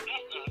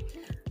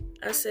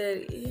 I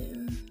said, yeah,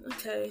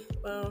 okay,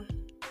 well,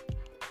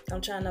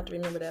 I'm trying not to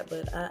remember that,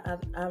 but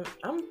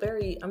I'm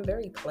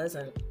very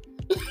pleasant.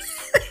 They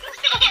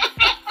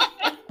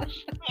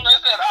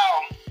said,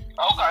 oh,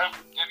 okay,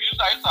 if you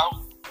say so.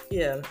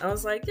 Yeah, I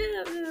was like,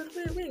 yeah,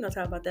 we ain't gonna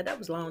talk about that. That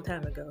was a long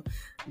time ago.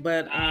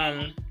 But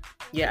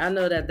yeah, I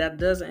know that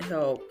doesn't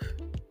help.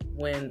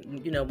 When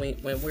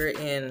we're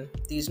in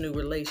these new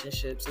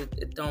relationships,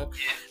 it don't,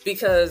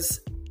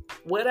 because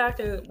what I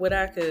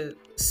could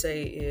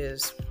say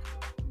is,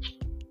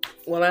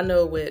 well, I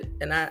know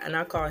and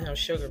I call him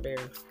Sugar Bear,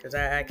 because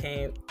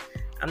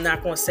I'm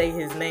not going to say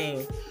his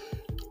name,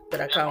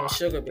 but I call him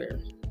Sugar Bear.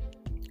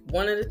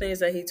 One of the things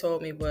that he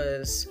told me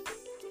was,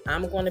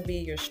 I'm going to be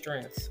your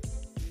strength.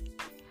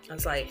 I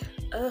was like,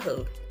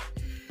 oh,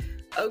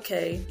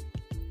 okay.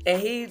 And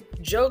he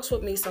jokes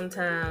with me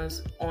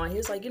sometimes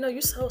he's like, you know,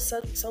 you're so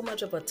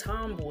much of a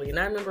tomboy. And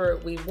I remember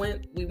we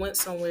went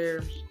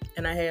somewhere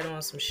and I had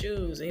on some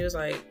shoes, and he was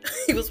like,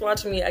 he was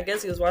watching me. I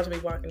guess he was watching me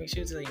walking these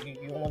shoes. He's like,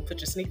 you want to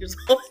put your sneakers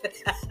on? There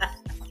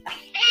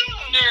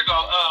you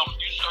go.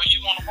 You sure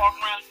you want to walk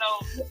around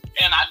those?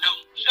 And I do.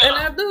 And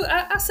I do.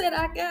 I said,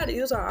 I got it.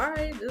 He was like, all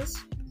right,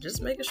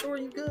 just making sure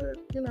you're good,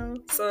 you know.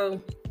 So,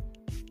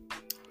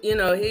 you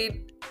know, he's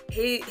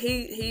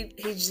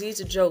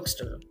a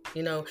jokester,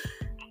 you know.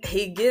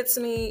 He gets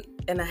me,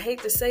 and I hate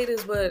to say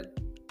this, but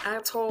I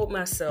told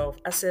myself,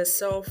 I said,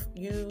 self,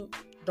 you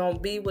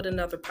don't be with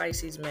another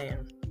Pisces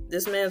man.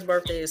 This man's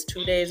birthday is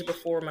 2 days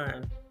before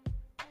mine.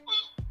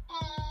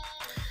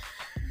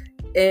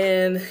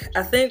 And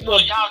I think,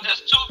 well, y'all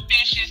just two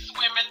fishes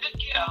swimming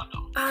together.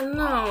 I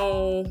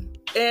know.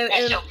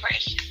 And so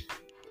precious.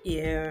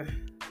 Yeah.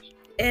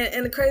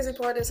 And the crazy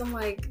part is, I'm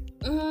like,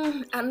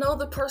 I know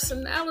the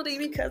personality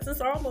because it's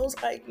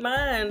almost like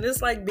mine.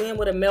 It's like being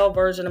with a male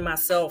version of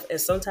myself.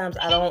 And sometimes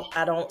I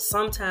don't,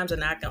 sometimes,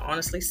 and I can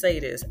honestly say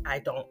this, I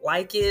don't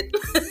like it.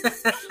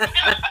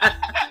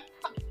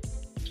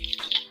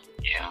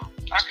 Yeah,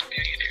 I can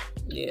feel you there.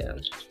 Yeah.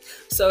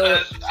 So, I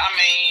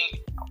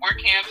mean, we're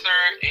Cancer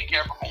and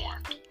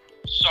Capricorn.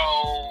 So,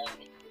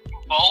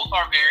 both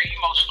are very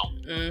emotional.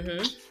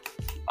 Mm-hmm.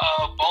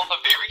 Both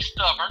are very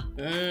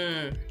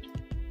stubborn.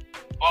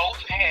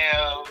 Both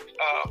have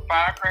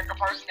firecracker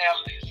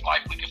personalities.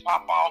 Like, we can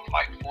pop off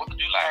like 4th of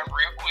July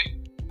real quick.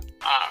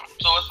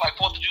 So it's like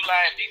 4th of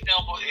July in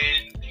December,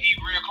 and he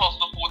real close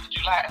to 4th of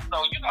July.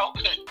 So, you know,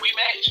 we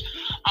match.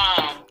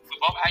 We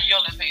both have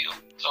yellow as hell.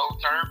 So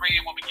turn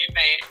red when we get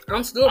mad.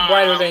 I'm still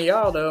brighter than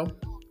y'all, though.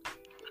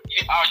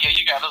 Yeah, oh, yeah,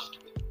 you got us,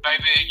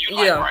 baby. You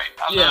like bright.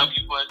 I love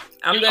you, but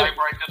I'm you like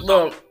bright.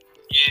 Look,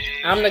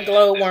 yeah, I'm the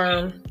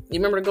glowworm. You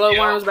remember the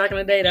glowworms back in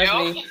the day? That's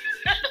me.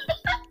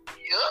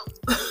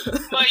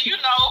 But you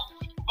know,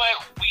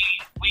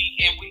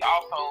 we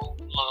also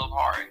love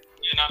hard.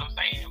 You know what I'm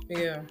saying?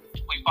 Yeah.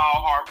 We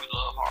fall hard, we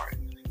love hard,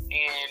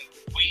 and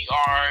we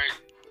are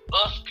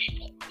us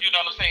people. You know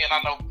what I'm saying?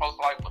 I know folks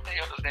are like, what the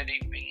hell does that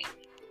even mean?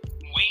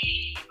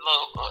 We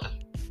love us.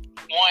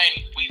 One,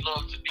 we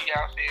love to be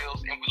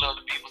ourselves, and we love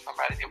to be with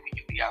somebody that we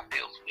can be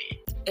ourselves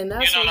with. And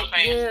that's you know what I'm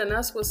saying? Yeah, and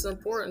that's what's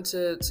important,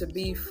 to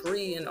be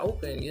free and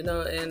open, you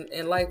know.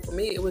 And like for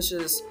me, it was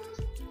just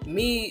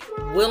me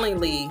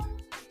willingly.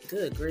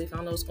 Good grief, I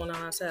don't know what's going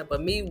on outside,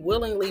 but me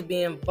willingly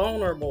being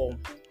vulnerable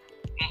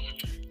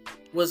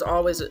was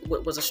always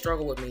was a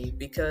struggle with me,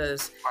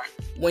 because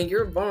when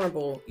you're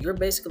vulnerable, you're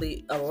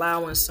basically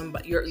allowing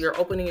somebody, you're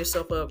opening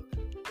yourself up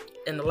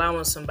and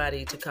allowing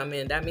somebody to come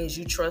in. That means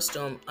you trust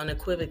them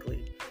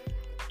unequivocally.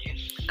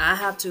 Yes. I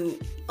have to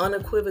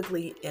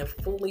unequivocally and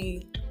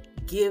fully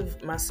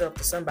give myself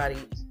to somebody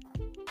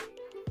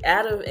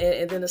out of,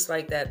 and then it's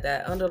like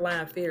that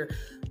underlying fear.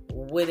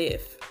 What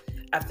if?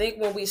 I think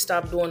when we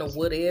stop doing the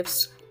what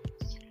ifs,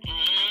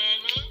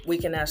 we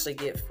can actually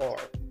get far.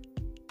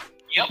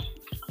 Yep.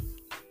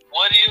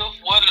 What if?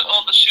 What are the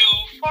other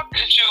shoes? Fuck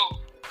that shoe.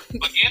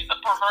 Forget the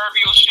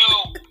proverbial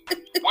shoe.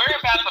 Worry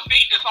about the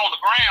feet that's on the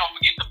ground.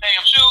 Forget the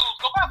damn shoes.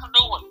 Go buy some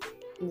new ones.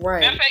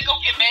 Right. Then they go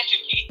get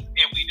matching kits,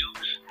 and we do.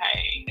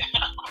 Hey.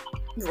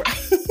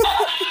 Right.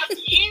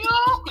 You.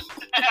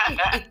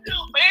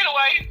 But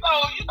anyway, so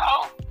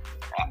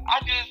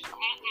I just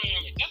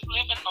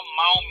live in the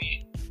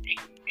moment.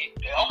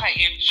 Okay,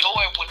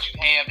 enjoy what you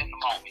have in the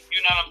moment.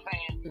 You know what I'm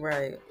saying?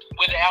 Right.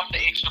 Without the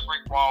extra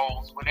brick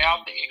walls,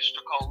 without the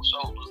extra cold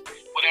shoulders,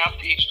 without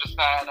the extra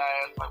side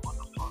eyes, like what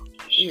the fuck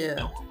is she doing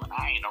when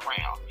I ain't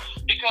around?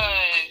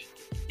 Because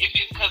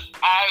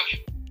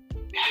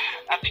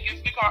I think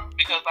it's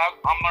because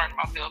I'm learning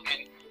myself,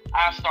 and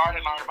I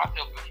started learning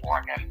myself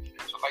before I got into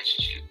this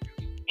relationship,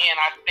 and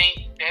I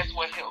think that's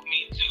what helped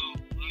me to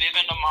live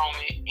in the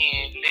moment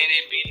and let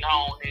it be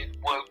known that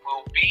what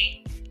will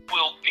be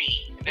will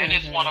be. That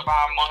is one of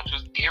our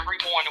mantras. Every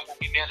morning when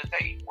we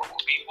meditate, what will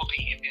be will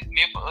be. If it's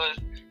meant for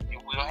us, it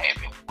will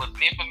happen. What's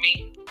meant for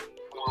me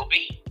will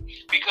be.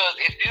 Because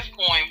at this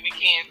point, we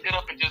can't sit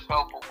up and just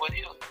go, but what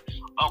if?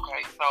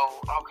 Okay,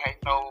 so I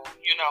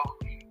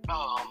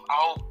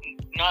hope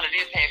none of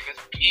this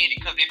happens.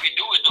 Because if you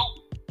do, it do.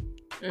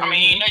 I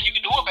mean, ain't nothing you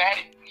can do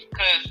about it.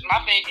 Because my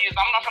thing is,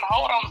 I'm not going to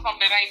hold on to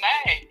something that ain't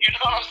mine. You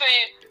know what I'm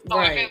saying?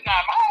 So if it's not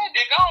mine,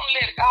 then go and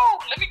let it go.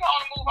 Let me go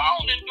and move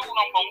on and do what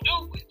I'm going to do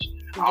with it.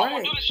 I don't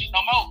want to do this shit no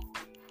more.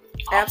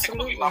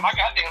 Absolutely. I'm my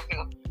goddamn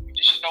self. If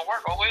this shit don't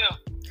work, oh well.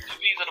 Two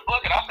peas in the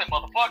bucket. I said,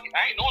 motherfucker,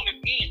 I ain't doing it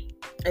again.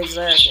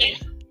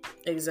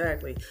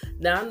 Exactly.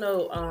 Now I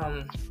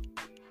know.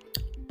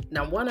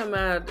 Now one of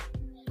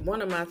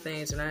my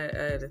things, and I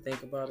had to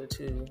think about it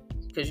too,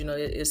 because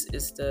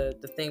it's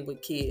the thing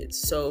with kids.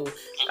 So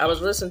I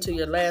was listening to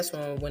your last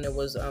one when it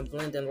was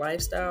blending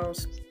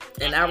lifestyles,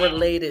 and I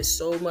related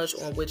so much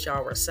on what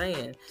y'all were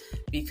saying,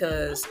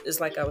 because it's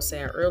like I was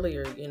saying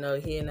earlier. He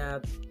and I,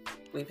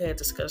 we've had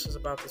discussions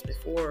about this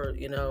before.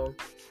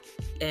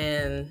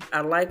 And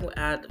I like when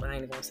I ain't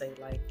even gonna say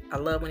like, I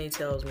love when he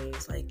tells me,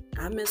 it's like,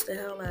 I miss the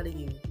hell out of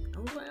you. I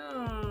was like,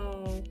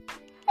 oh,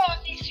 I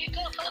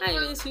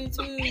miss you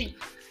too.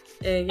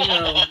 And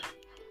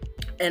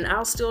and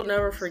I'll still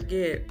never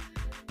forget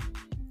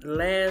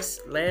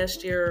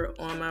last year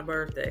on my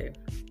birthday,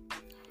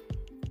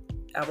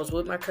 I was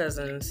with my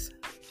cousins.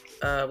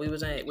 We were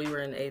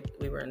in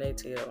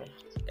ATL,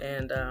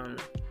 and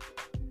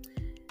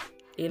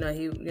he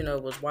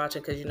was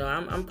watching, because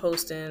I'm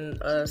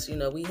posting us.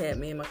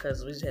 Me and my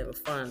cousins, we just having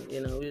fun. We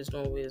just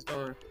doing what we was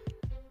doing,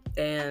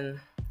 and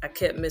I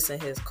kept missing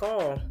his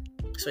call,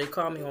 so he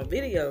called me on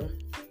video,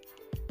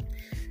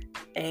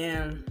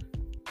 and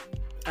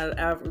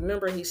I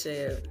remember he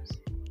said,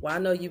 well, I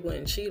know you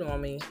wouldn't cheat on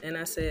me. And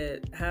I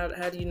said, how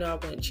do you know I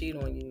wouldn't cheat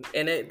on you?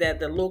 And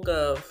the look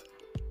of,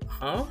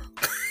 huh?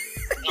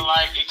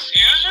 Like,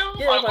 excuse you?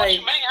 Yeah, like, what you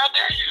mean? How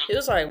dare you? He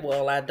was like,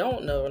 well, I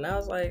don't know. And I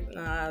was like,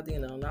 nah,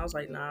 and I was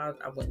like, nah,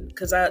 I wouldn't.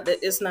 Because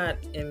it's not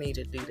in me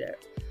to do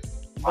that.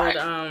 But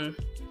I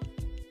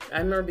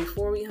remember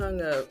before we hung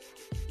up,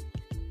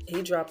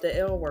 he dropped the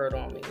L word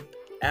on me.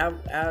 I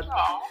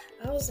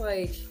was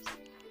like,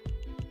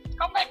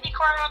 don't make me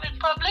cry out in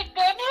public,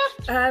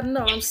 Dennis.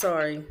 No, I'm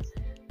sorry.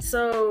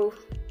 So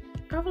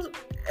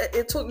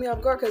it took me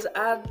off guard, because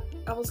I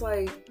was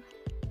like,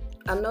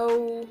 I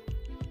know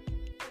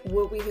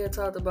what we had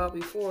talked about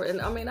before. And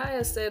I mean, I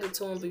had said it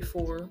to him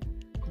before,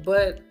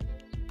 but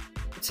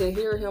to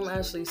hear him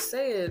actually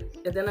say it,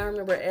 and then I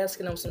remember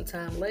asking him some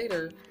time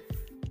later,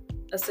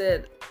 I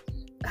said,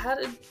 how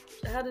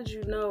did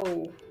you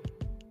know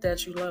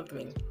that you loved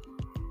me?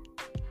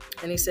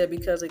 And he said,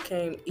 because it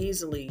came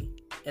easily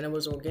and it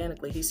was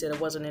organically. He said it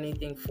wasn't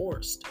anything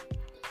forced.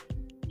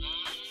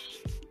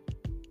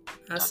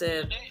 I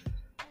said,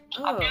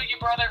 oh. I feel you,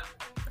 brother.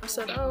 I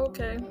said, oh,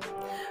 okay.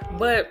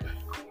 But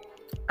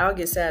I'll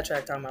get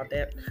sidetracked talking about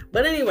that.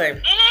 But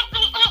anyway,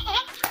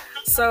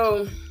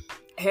 so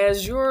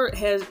has your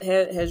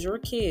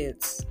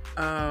kids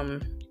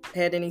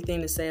had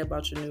anything to say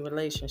about your new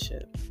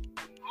relationship?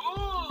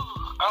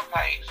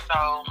 Okay,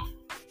 so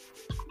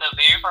the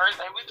very first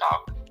day we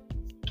talked,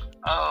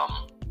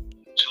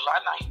 July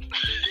 9th,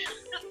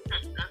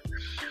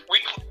 we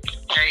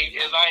came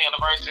as our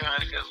anniversary,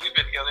 honey, because we've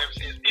been together ever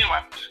since.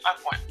 Anyway, my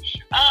point.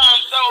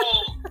 So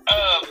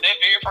that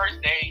very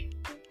first day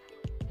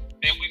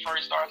that we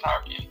first started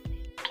talking,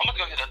 I'm gonna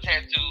go get a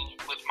tattoo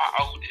with my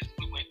oldest.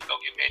 We went to go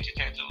get matching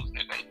tattoos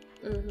that day.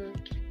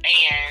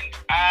 And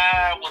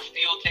I was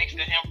still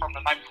texting him from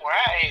the night before.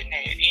 I hadn't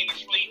had any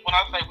sleep. When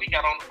I say we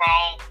got on the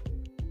phone,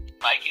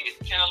 like at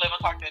 10, 11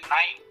 o'clock that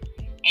night,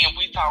 And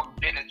we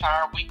talked that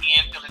entire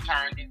weekend till it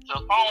turned into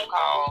a phone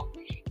call.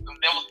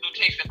 There was through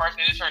text at first,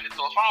 then it turned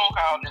into a phone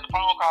call, and then the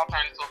phone call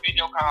turned into a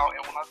video call.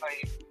 And when I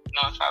say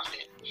non-stop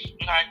sex,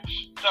 okay.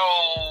 So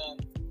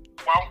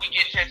while we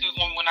get tattoos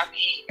when we went out to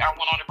eat, I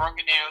went on and broke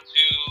it down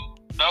to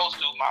those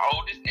two, my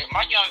oldest and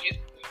my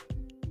youngest.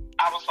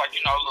 I was like,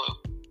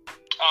 look,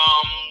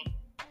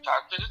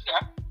 talk to this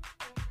guy,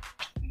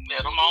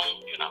 let him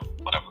on,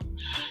 whatever.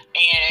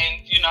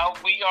 And,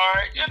 we are,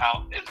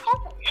 it's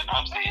cool, you know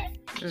what I'm saying?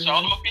 Mm-hmm.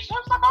 Showed him a picture,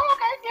 I was like, oh,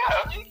 okay,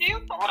 yeah, he's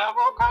cute, or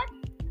whatever, okay.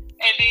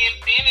 And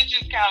then it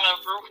just kind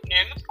of grew from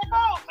there, and it's like,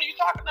 oh, so you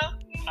talking to,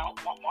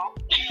 womp.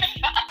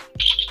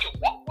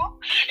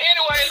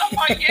 Anyway, I'm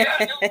like,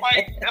 yeah, it was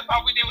like, that's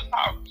all we did was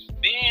talk.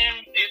 Then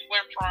it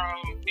went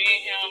from me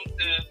and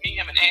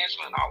him and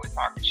Ashlyn always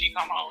talking. She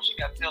come home, she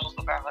got to tell us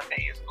about her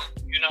day at school.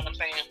 You know what I'm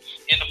saying?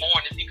 In the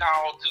mornings, he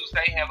called to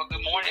say, have a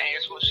good morning,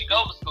 Ashlyn. She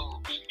go to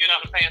school. You know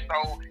what I'm saying?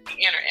 So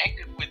he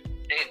interacted with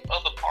that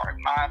other part,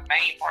 my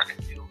main part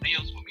that still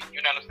lives with me.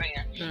 You know what I'm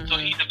saying? Mm-hmm. So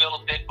he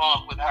developed that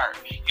bond with her.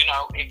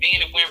 And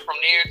then it went from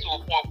there to a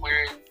point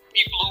where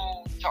he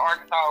flew to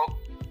Arkansas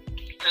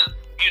to,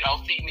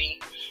 see me,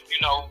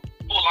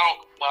 full on.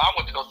 Well, I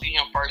went to go see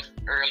him first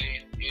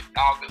early in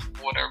August,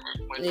 whatever.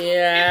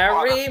 Yeah, I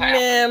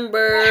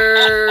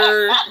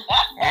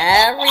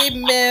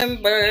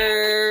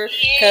remember.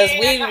 Because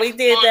we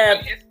did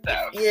that.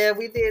 Yeah,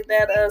 we did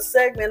that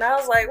segment. I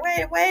was like,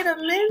 wait a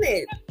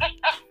minute.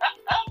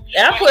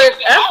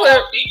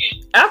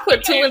 I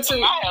put two and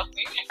two.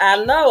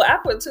 I know. I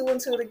put two and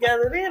two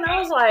together. Then I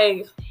was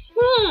like,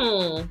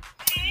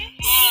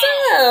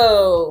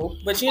 So,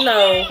 but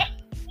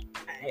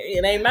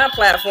it ain't my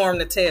platform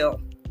to tell.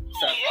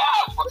 So.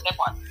 Yeah, that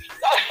part.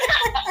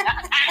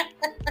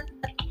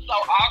 So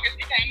August,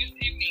 he came to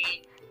see me.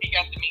 He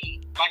got to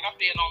meet, like I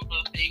said on the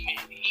segment,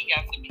 he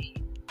got to meet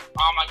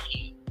all my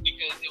kids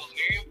because it was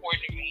very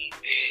important to me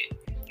that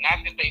not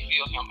that they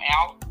feel him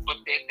out, but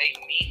that they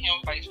meet him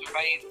face to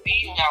face,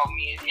 see how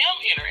me and him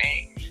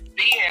interact,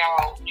 see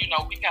how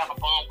we kind of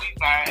bond, we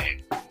vibe,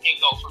 and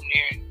go from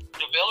there.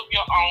 Develop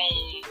your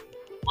own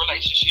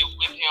relationship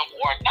with him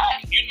or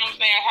not. You know what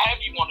I'm saying?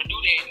 However you want to do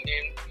that. And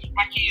then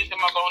my kids and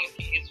my bonus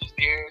kids was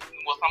there.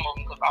 Well, some of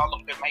them, because all of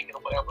them couldn't make it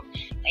or whatever.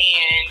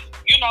 And,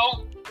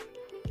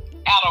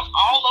 out of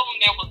all of them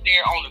that was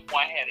there, only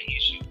one had an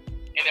issue.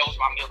 And that was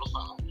my middle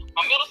son.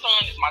 My middle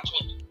son is my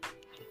twin.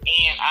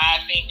 And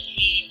I think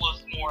he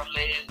was more or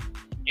less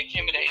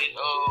intimidated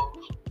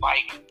of,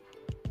 like,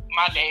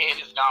 my dad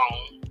is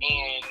gone.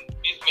 And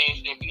this man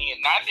stepping in.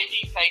 Not that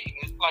he's taking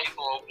his place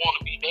or want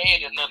to be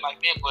dad or nothing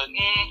like that, but I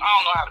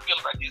don't know how to feel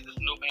about this. This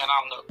is a new man. I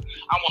don't know.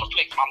 I want to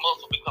flex my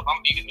muscle because I'm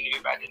bigger than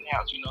everybody in the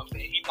house. You know what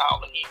I'm saying? He's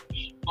taller,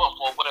 he's buff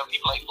or whatever.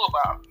 He plays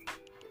football.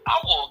 I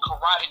will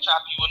karate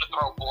chop you in the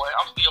throat, boy.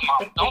 I'm still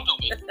mama. Don't do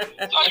me.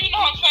 So you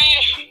know what I'm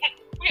saying?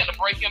 We had to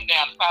break him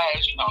down to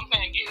size. You know what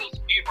I'm saying?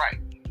 Get right.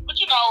 But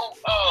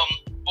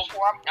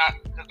before I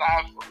got, because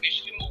I've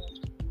officially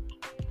moved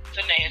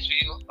to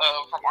Nashville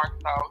from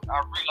Arkansas,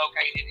 I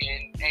relocated,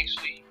 and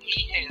actually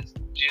he has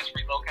just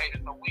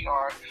relocated, so we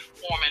are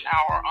forming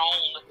our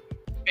own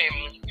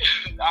family,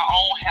 our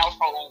own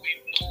household. We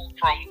moved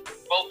from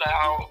both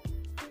our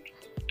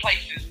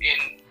places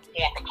and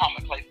formed a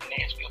common place in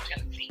Nashville,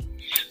 Tennessee.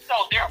 So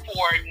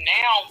therefore,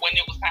 now when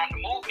it was time to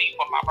move me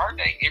for my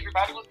birthday,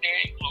 everybody was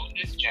there, including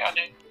this child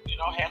that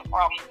had a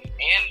problem,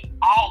 and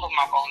all of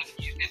my bonus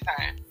kids this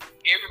time.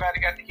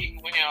 Everybody got to kick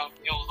it with him.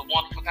 It was a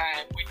wonderful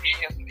time. We did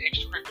have some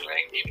extracurricular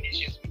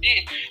activities. Yes, we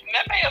did. And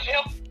that may have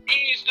helped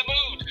ease the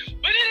mood.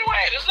 But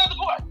anyway, that's another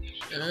part.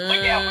 But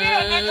yeah, we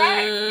had a good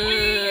time.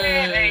 We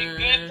had a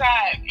good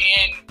time.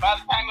 And by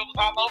the time it was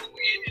all over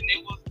with and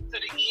it was to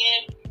the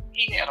end,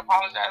 he had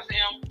apologized to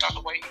him about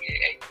the way he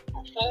had acted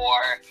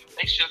before.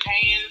 They shook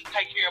hands,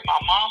 take care of my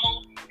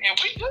mama, and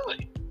we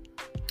good.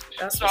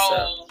 That's so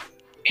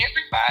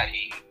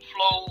everybody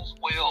flows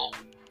well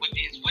with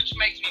this, which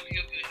makes me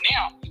feel good.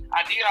 Now,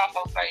 I did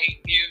also say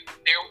if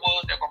there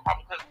was ever a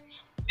problem, because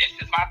this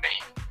is my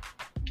thing.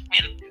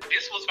 And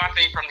this was my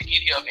thing from the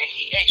get-up, and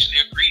he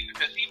actually agreed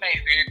because he made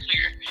it very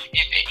clear.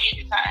 If at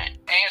any time,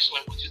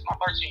 Ashlyn, which is my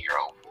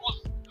 13-year-old, who was,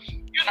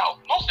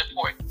 most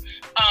important,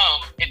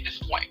 at this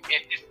point,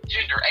 at this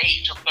tender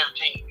age of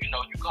 13, you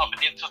coming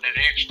into that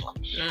extra,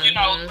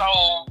 Mm-hmm. So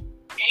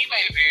he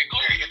made it very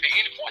clear if at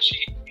any point she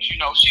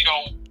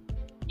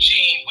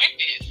ain't with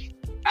this,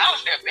 I'll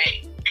step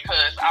back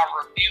because I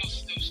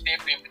refuse to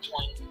step in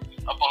between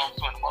a bum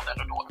between a mother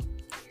and a daughter.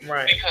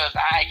 Right. Because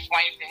I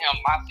explained to him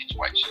my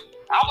situation.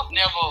 I was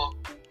never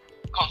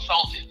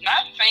consulted.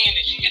 Not saying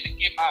that she had to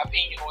get my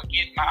opinion or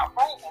get my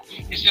approval.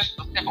 It's just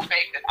the simple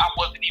fact that I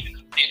wasn't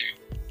even considered.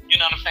 You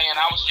know what I'm saying?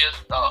 I was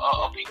just a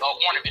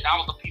ornament. I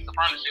was a piece of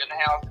furniture in the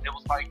house, and it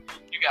was like,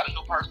 you got a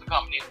new person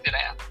coming in, sit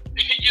down.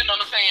 You know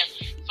what I'm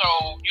saying? So,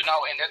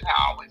 and that's how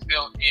I always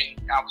felt. And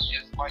I was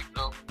just like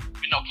the,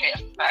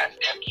 cast aside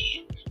step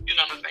kid. You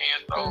know what I'm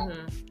saying? So,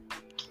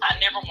 I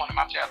never wanted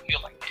my child to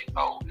feel like that.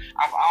 So,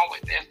 I've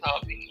always asked her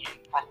opinion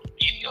from the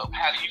get-up.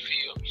 How do you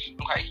feel?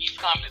 okay, he's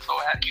coming, so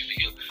how do you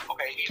feel?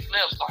 Okay, he's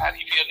left, so how do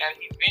you feel now that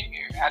he's been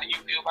here? How do you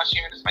feel about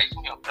sharing the space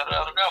with him?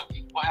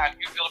 Well, how do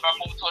you feel about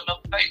moving to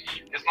another state?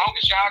 As long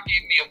as y'all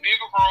give me a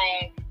bigger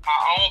room, my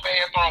own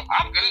bathroom,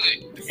 I'm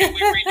good. If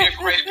we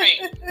redecorated pink.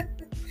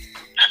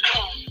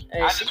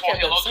 Hey, I just want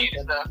Hello Kitty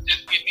stuff.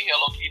 Just give me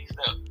Hello Kitty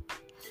stuff.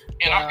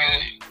 And I'm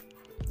good.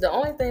 The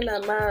only thing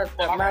that my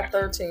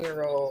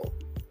 13-year-old,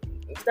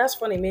 that's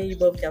funny, me and you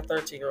both got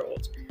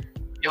 13-year-olds.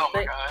 Oh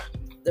my God.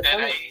 The that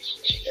funny,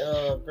 age.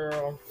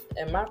 Girl.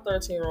 And my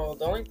 13-year-old,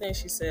 the only thing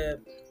she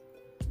said,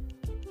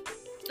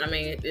 I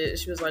mean,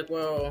 she was like,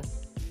 well,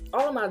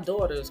 all of my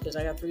daughters, because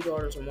I got 3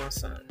 daughters and 1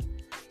 son.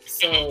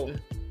 So,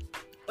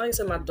 like I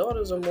said, my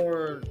daughters are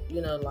more,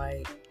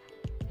 like,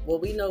 well,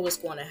 we know what's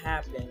going to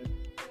happen.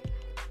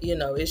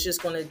 It's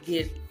just going to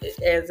get,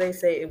 as they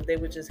say, they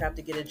would just have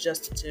to get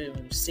adjusted to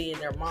seeing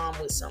their mom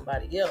with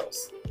somebody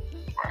else.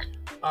 Right.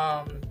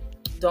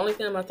 The only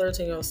thing my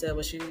 13-year-old said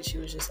was she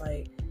was just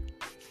like,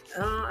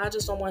 I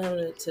just don't want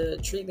him to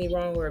treat me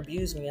wrong or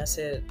abuse me. I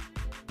said,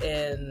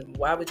 and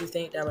why would you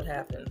think that would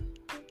happen?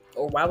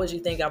 Or why would you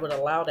think I would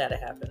allow that to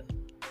happen?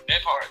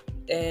 That part.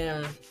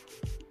 And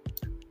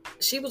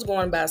she was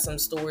going by some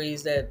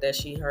stories that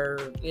she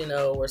heard,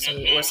 or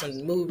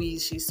some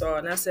movies she saw.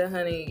 And I said,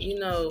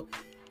 honey,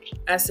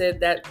 I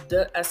said,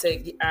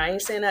 I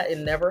ain't saying that it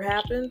never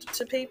happened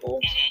to people,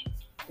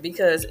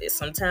 because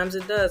sometimes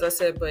it does. I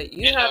said, but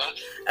you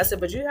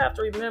have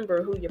to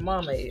remember who your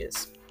mama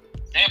is.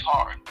 That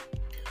part.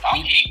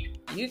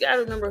 You got to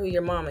remember who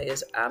your mama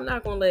is. I'm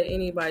not going to let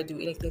anybody do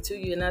anything to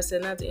you. And I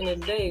said, at the end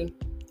of the day,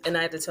 and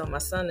I had to tell my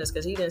son this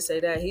because he didn't say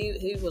that.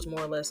 He was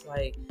more or less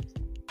like,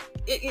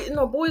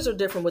 boys are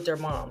different with their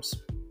moms.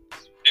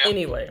 Yeah,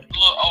 anyway. A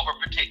little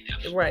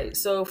overprotective. Right.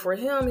 So for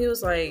him, he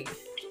was like,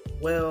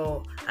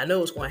 well, I know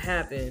what's going to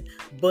happen,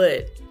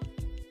 but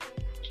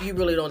you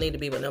really don't need to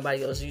be with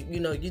nobody else. You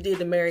did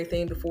the married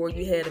thing before.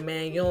 You had a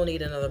man. You don't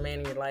need another man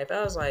in your life.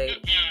 I was like,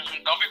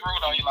 don't be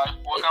rude on your life.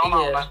 What's going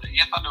on? Like,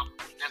 yes, I do.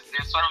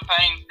 There's certain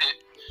things that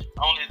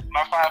only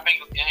my 5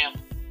 fingers can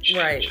handle.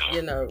 Right,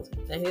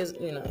 and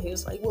he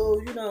was like,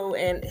 well,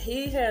 and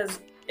he has,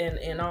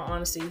 in all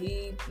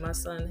honesty, my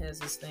son has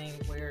this thing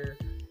where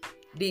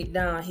deep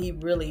down he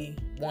really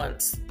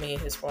wants me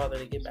and his father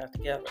to get back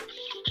together.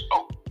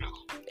 Oh,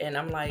 and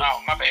I'm like,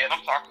 oh, my bad.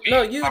 I'm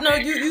sorry.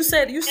 You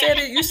said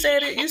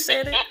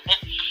it.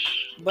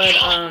 But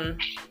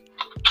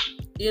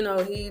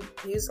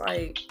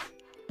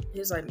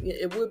he's like,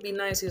 it would be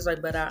nice. He's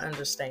like, but I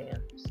understand,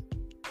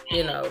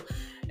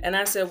 And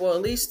I said, well,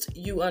 at least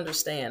you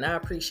understand. I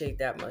appreciate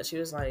that much. He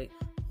was like,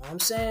 all I'm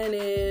saying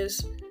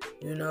is,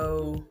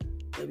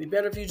 it'd be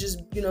better if you just,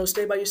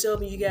 stay by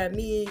yourself and you got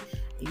me.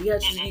 You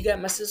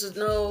got my sisters.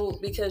 No,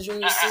 because you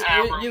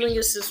and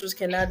your sisters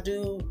cannot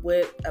do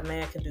what a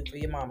man can do for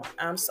your mama.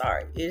 I'm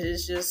sorry.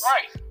 It's just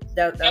right.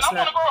 That's and I not. I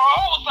want to grow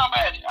old with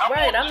somebody.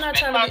 Right. I'm not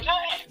trying to be. Time.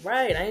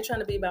 Right. I ain't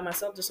trying to be by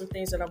myself. There's some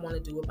things that I want to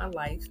do with my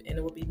life, and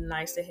it would be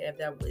nice to have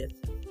that with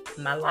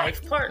my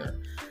life partner.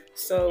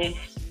 So,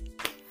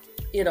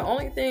 the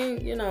only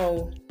thing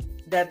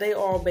that they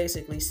all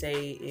basically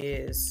say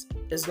is,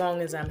 as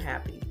long as I'm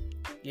happy,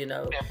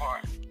 That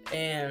part.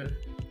 And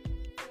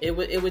it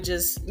would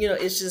just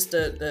it's just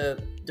the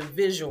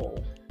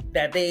visual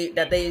that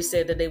they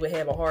said that they would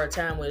have a hard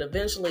time with.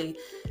 Eventually,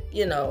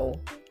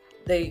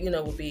 they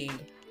would be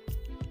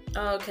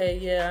okay.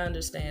 Yeah, I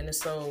understand. And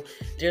so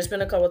there's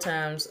been a couple of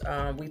times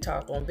we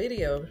talked on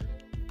video,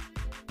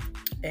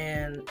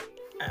 and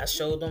I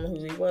showed them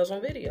who he was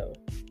on video.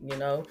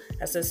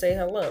 I said, say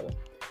hello.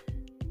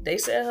 They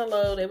said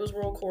hello. They was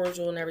real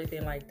cordial and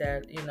everything like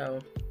that.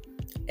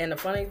 And the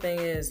funny thing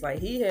is, like,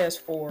 he has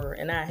 4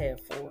 and I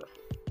have 4. All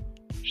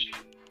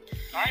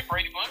right,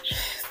 Brady Bunch.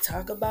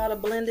 Talk about a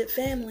blended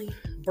family.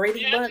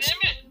 Brady Bunch.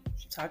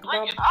 Talk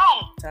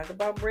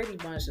about Brady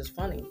Bunch is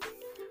funny.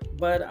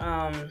 But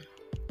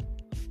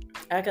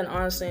I can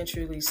honestly and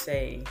truly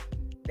say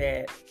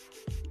that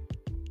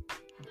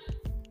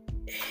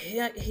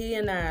he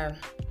and I,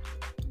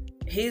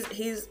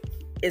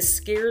 it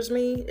scares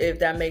me, if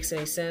that makes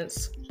any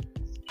sense.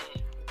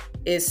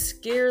 It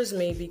scares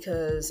me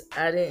because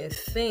I didn't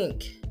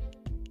think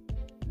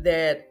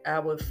that I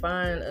would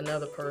find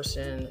another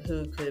person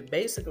who could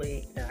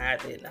basically, and I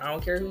didn't, I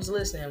don't care who's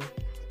listening,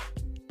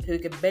 who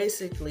could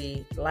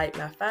basically light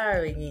my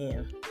fire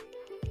again.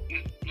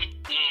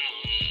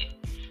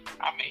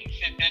 I mean,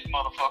 set this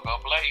motherfucker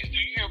ablaze. Do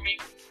you hear me?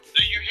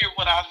 Do you hear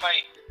what I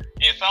say?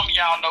 And some of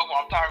y'all know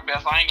what I'm talking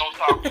about, so I ain't gonna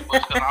talk too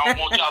much because I don't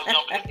want y'all to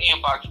jump in this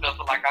inbox stuff.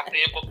 So like I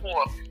said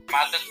before,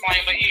 my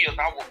disclaimer is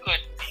I will cut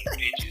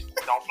these bitches.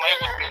 Don't play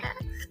with me.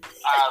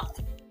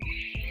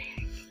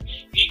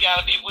 He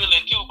gotta be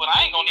willing too, but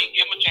I ain't gonna even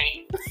give him a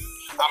chance.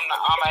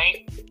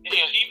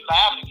 He's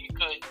liable to get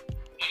cut.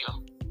 Yeah.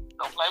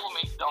 Don't play with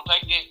me. Don't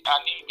take it. I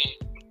need it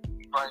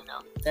right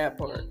now. That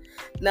part.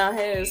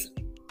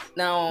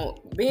 Now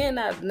being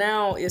that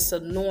now it's a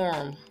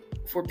norm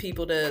for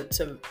people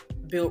to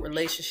build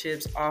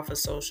relationships off of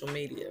social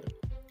media.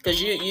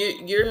 Because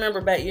you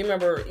remember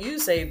you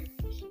say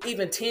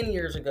even 10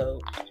 years ago.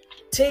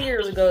 10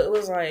 years ago, it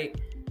was like,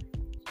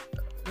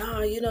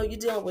 nah, you know, you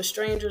dealing with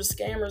strangers,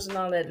 scammers, and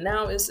all that.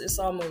 Now it's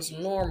almost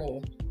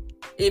normal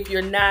if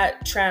you're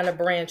not trying to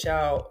branch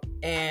out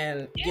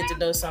and get to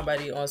know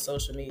somebody on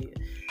social media.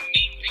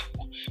 Meet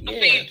people. But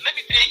Yeah. see, let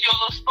me tell you a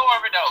little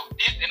story though.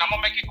 And I'm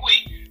gonna make it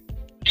quick.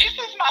 This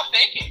is my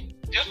second.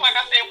 Just like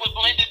I said with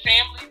blended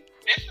family,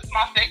 this is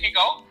my second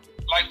goal.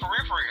 Like for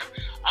real.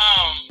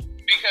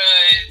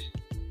 Because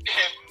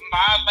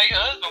my late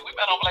husband, we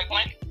met on Black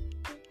Planet.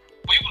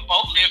 We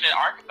both lived in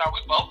Arkansas.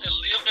 We both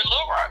lived in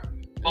Little Rock.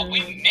 But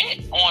we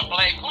met on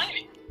Black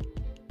Planet.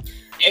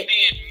 And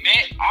then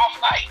met off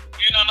site.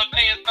 You know what I'm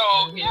saying? So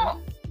yeah,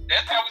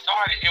 that's how we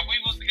started. And we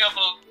was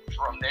together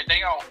from that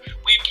day on.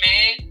 We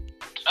met.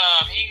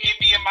 He hit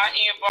me in my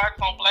inbox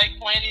on Black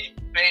Planet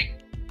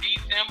back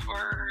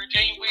December,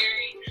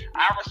 January.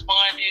 I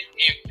responded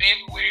in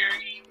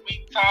February.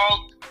 We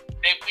talked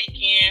that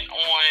weekend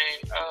on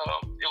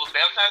it was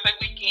Valentine's Day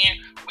weekend.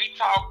 We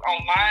talked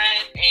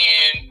online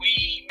and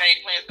we made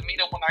plans to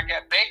meet up when I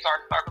got back to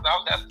Arkansas because I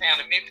was out of town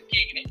in Memphis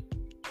kicking it.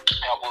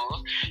 I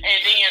was. And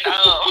then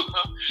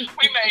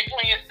we made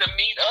plans to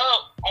meet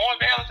up on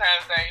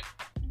Valentine's Day.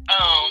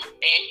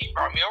 And he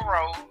brought me a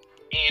rose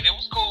and it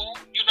was cool.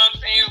 You know what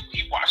I'm saying?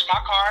 He washed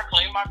my car,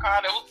 cleaned my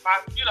car. That was my,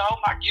 you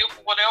know, my gift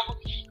or whatever.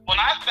 When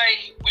I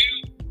say we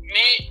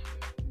met,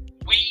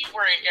 we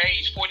were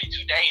engaged 42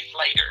 days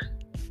later.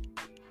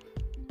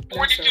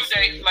 42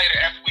 days later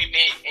after we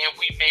met, and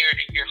we married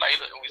a year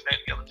later, and we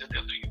stayed together just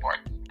after the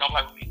party. Don't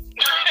play with me.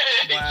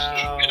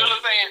 Wow. You know what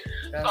I'm saying?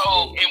 That's so,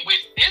 cool. and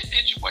with this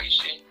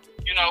situation,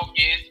 you know,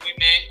 yes, we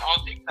met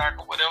on TikTok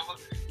or whatever,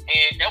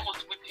 and that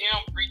was with him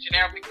reaching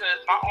out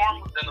because my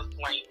arm was in a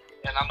sling.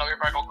 And I know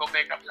everybody gonna go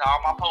back up to all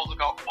my posts and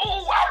go,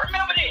 "Oh, I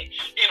remember that."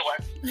 Anyway,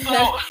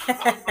 so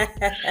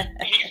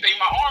he see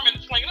my arm in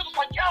the sling, and it was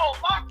like, "Yo,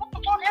 Locke, what the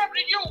fuck happened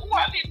to you? Do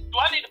I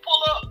need to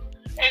pull up?"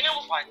 And it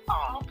was like,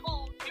 "Oh,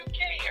 Pooh, you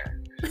care?"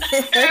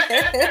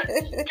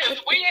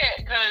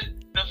 Because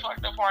the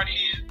fucked up part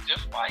is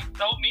just like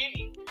so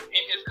many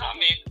in his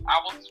comments, I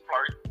was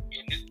flirting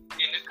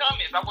in his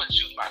comments. I wasn't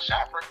shooting my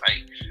shot per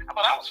se,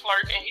 but I was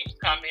flirting and he was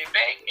coming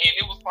back, and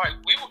it was like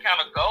we would kind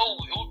of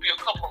go. It would be a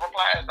couple of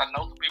replies. I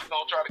know some people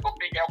gonna try to go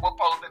figure out what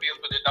post it is,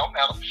 but it don't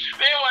matter.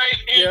 But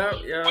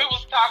anyway, we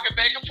was talking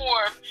back and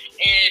forth,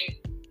 and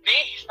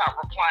then he stopped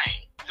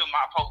replying to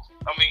my posts.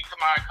 I mean, to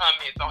my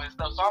comments on his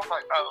stuff. So I was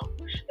like, oh,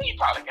 he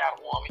probably got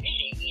a woman.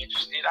 He ain't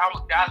interested. I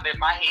let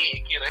my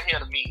head get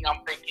ahead of me.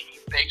 I'm thinking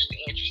he's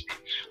actually interested.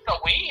 So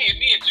when he hit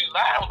me in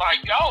July, I was like,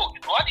 yo,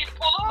 do I need to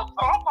pull up?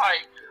 So I'm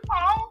like,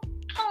 oh,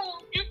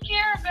 cool, you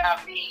care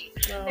about me.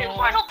 It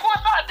was like, of course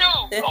I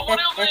do. Or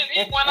whatever. And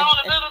he went on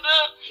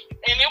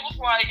and it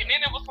was like, and then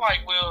it was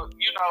like, well,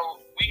 you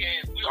know, we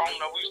don't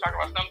know, we was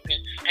talking about something.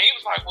 And he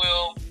was like,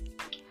 well,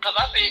 because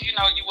I said, you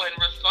know, you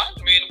wasn't responding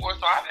to me anymore,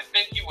 so I didn't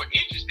think you were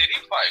interested. He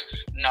was like,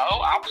 no,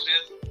 I was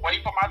just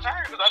waiting for my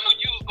turn because I knew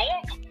you was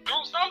going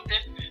through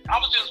something. I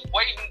was just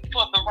waiting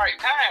for the right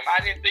time.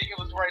 I didn't think it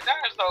was the right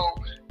time. So,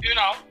 you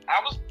know,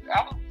 I was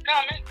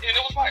coming, and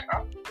it was like,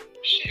 oh,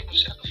 shit, well,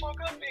 shut the fuck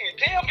up then.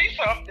 Tell me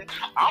something.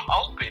 I'm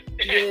open.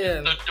 Yeah.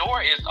 The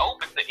door is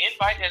open. The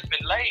invite has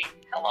been laid.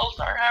 Hello,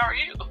 sir. How are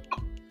you?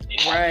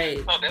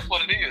 Right. So that's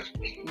what it is.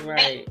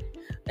 Right.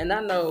 And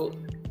I know,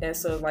 and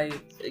so like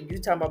you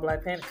talking about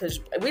Black Panther, because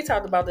we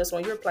talked about this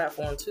on your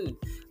platform too.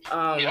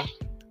 Yeah.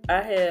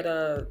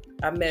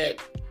 I met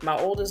my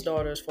oldest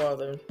daughter's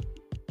father,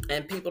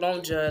 and people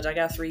don't judge. I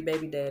got 3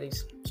 baby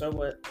daddies. So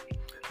what?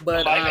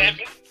 But life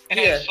happens.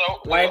 yeah, So,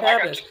 life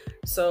happens.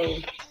 So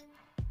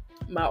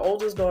my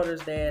oldest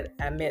daughter's dad,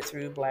 I met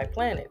through Black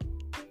Planet.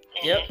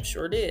 Mm-hmm. Yep,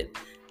 sure did.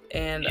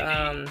 And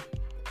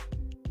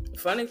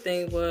funny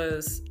thing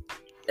was,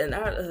 and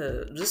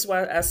this is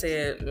why I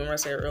said, remember I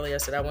said earlier, I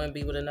said I wouldn't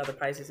be with another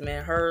Pisces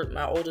man.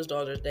 My oldest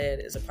daughter's dad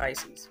is a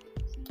Pisces.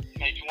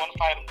 Maybe you want to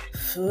fight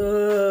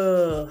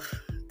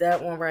him.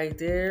 That one right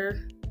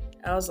there,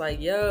 I was like,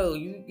 yo,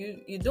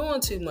 you doing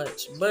too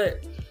much.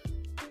 But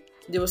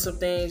there was some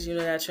things, you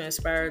know, that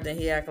transpired. Then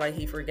he acted like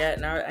he forgot,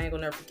 and I ain't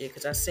gonna never forget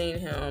because I seen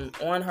him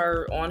on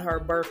her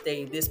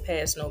birthday this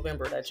past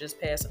November. That just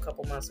passed a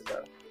couple months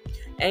ago.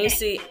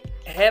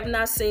 Have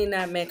not seen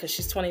that man, because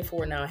she's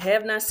 24 now.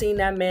 Have not seen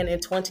that man in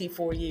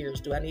 24 years.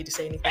 Do I need to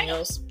say anything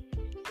else?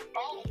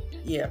 Oh.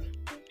 Yeah.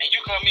 And you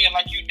come in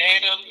like you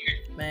dead of the year.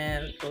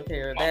 Man, look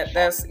here.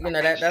 That's you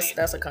know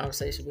that's a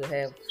conversation we'll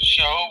have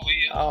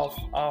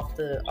off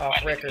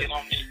record.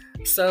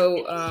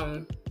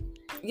 So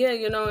yeah,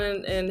 you know,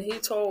 and he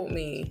told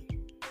me,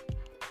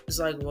 it's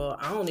like, well,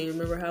 I don't even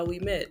remember how we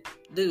met.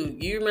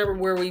 Dude, you remember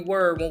where we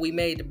were when we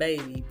made the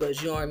baby,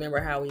 but you don't remember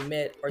how we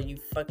met? Are you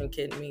fucking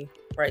kidding me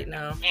right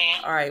now?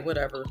 Mm-hmm. All right,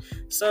 whatever.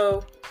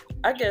 So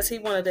I guess he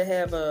wanted to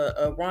have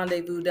a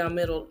rendezvous down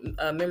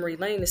memory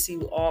lane to see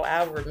all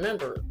I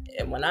remember.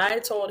 And when I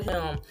told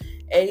him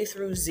A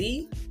through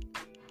Z,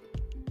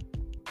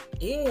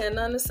 he ain't had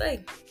nothing to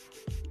say.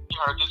 You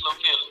heard this little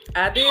feeling.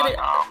 I did it.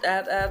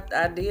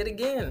 I did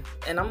again.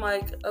 And I'm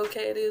like,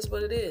 okay, it is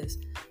what it is.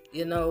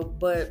 You know,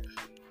 but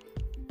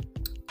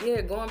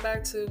yeah, going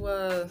back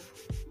to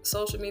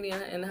social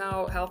media and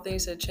how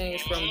things have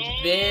changed from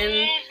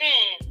then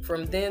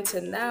from then to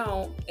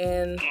now,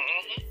 and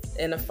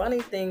the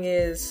funny thing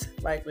is,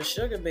 like with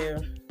Sugar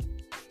Bear,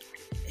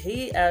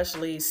 he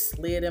actually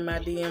slid in my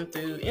DM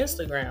through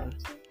Instagram.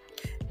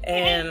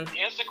 And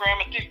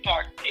Instagram and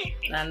TikTok.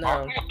 I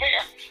know.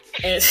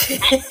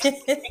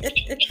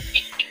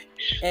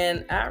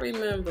 And I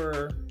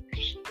remember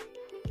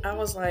I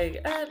was like,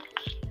 at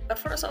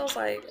first I was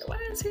like, why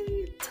is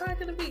he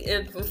talking to me?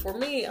 And for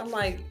me, I'm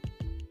like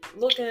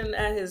looking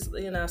at his,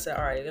 I said,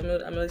 all right, I'm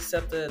gonna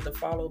accept the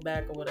follow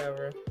back or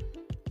whatever.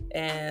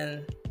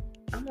 And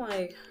I'm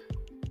like,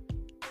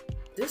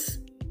 this,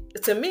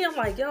 to me, I'm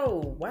like,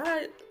 yo,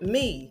 why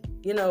me?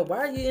 Why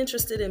are you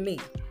interested in me?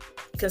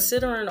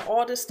 Considering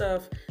all this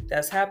stuff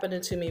that's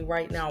happening to me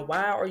right now,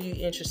 why are you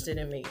interested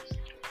in me?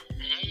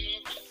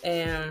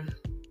 And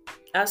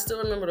I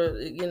still remember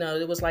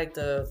it was like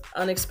the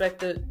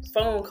unexpected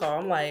phone call.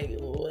 I'm like,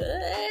 what?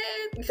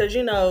 Because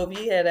if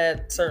you had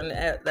that certain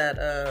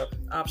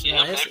option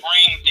on Instagram.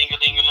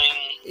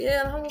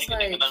 Yeah, and I was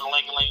like,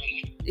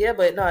 yeah,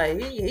 but no,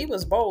 he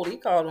was bold. He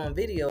called on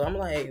video. I'm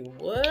like,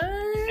 what?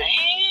 Damn,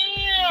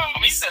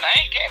 he said I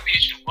ain't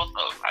catfish. What's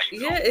up? How you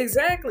doing? Yeah,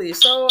 exactly.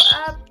 So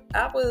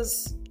I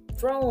was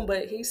thrown,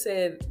 but he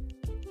said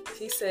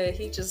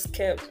he just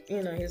kept,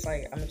 he's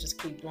like, I'm gonna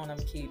just keep going. I'm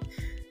gonna keep,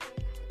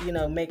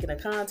 making a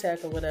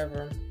contact or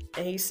whatever.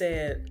 And he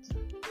said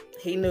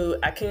he knew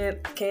I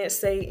can't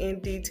say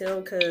in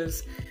detail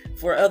because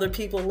for other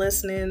people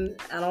listening,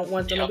 I don't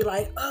want them to be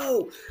like,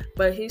 oh.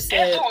 But he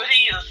said, that's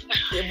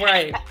who it is.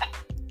 Right.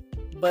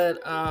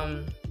 But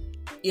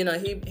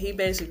he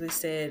basically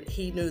said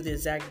he knew the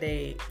exact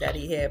day that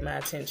he had my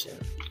attention,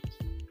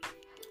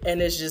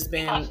 and it's just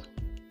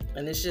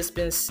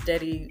been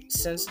steady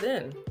since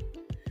then.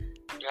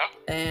 Yeah.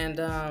 And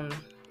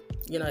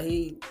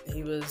he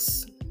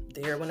was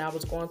there when I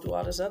was going through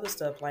all this other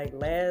stuff. Like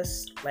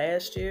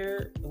last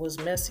year was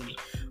messy.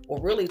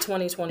 Well, really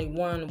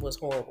 2021 was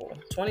horrible.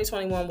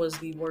 2021 was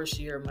the worst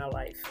year of my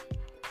life.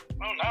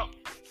 Oh no.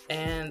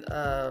 And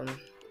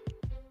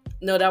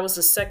no, that was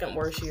the second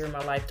worst year of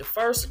my life. The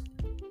first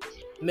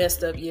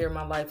messed up year of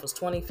my life was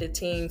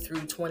 2015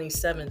 through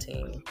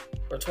 2017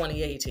 or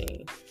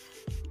 2018.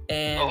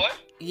 And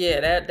yeah,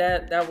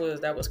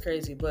 that was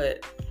crazy.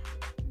 But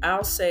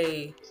I'll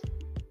say,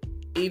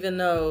 even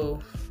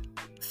though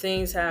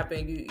things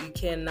happen, you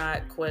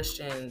cannot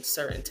question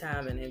certain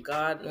timing, and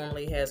God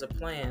normally has a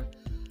plan.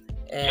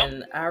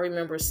 And I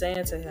remember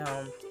saying to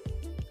him,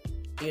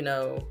 and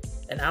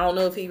I don't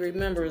know if he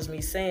remembers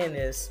me saying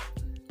this,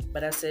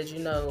 but I said,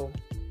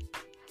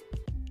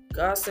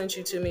 God sent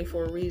you to me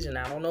for a reason.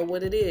 I don't know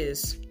what it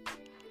is,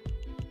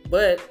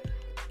 but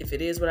if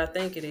it is what I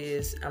think it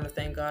is, I'm gonna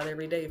thank God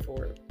every day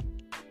for it.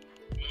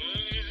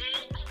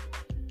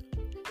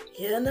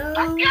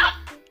 Thank you.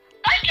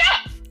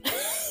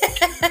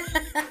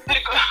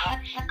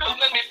 Because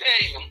let me tell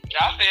you,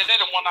 I said that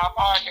in one of our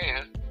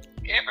podcasts.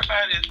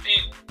 Everybody is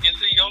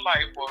into your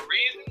life for a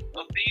reason,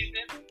 a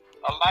season,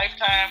 a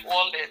lifetime, or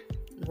a lesson.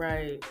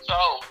 Right. So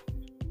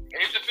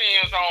it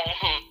depends on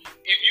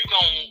if you're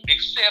gonna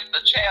accept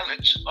the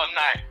challenge or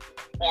not,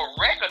 or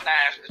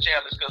recognize the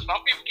challenge. Because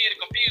some people get it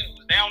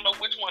confused; they don't know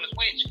which one is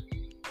which,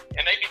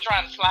 and they be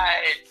trying to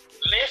slide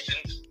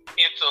lessons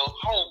into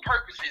whole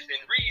purposes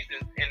and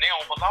reasons, and they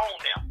don't belong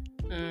there.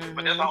 Mm-hmm.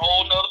 But there's a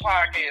whole nother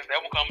podcast that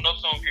will coming up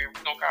soon. We're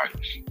gonna call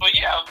you. But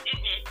yeah.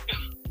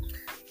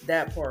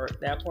 That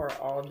part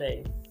all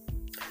day.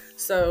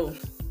 So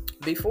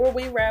before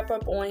we wrap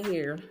up on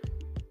here,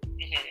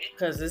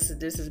 because this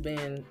has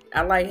been,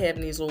 I like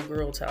having these little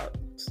girl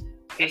talks.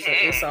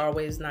 It's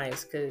always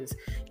nice because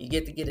you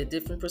get to get a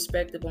different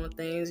perspective on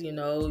things. You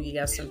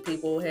got some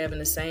people having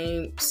the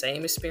same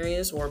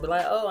experience, or be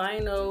like, oh, I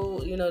know,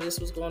 this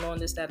was going on,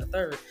 this, that, and the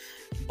third.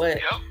 But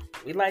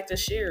we like to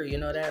share.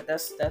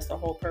 That's the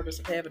whole purpose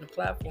of having a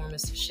platform,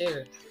 is to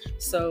share.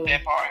 So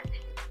that part.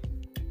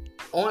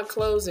 On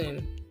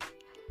closing,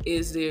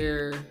 is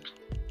there,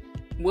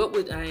 I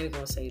ain't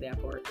gonna say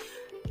that part.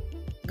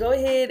 Go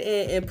ahead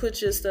and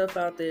put your stuff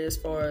out there as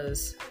far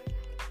as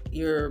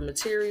your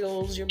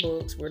materials, your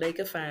books, where they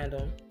can find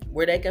them,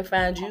 where they can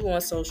find you on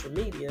social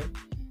media.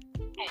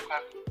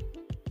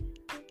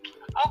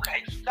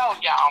 Okay, so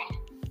y'all,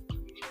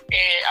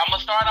 and I'm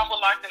gonna start off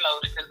with Locked and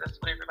Loaded because that's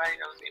what everybody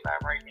knows me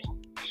about right now.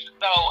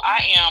 So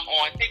I am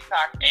on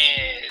TikTok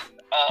as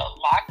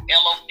Locked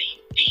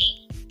LOCD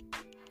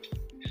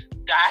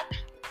dot.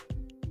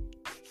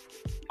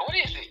 What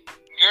is it?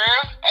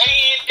 Girl,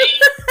 AND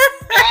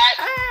dot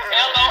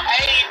LOADEDD.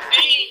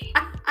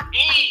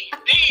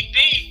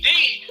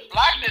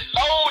 Locked and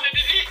Loaded.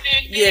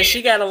 Yeah,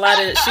 she got a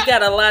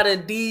lot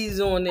of D's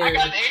on there. I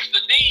got the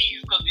extra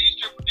D's because these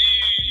triple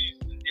D's.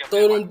 Yeah,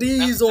 throw them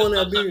D's on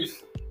that bitch.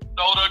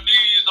 Throw the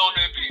D's on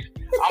that bitch.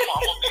 I'm a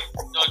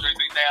big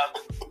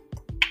 3000.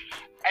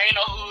 Ain't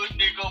a hood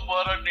nigga,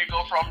 but a nigga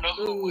from the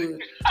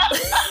hood.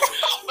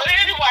 But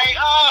anyway,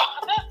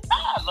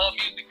 I love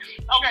music.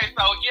 Okay,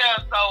 so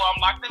I'm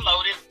Locked and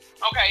Loaded.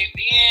 Okay,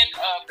 then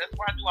that's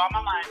where I do all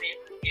my line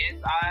dances. Yes,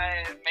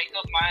 I make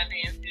up line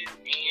dances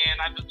and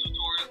I do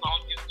tutorials on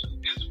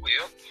YouTube as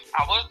well.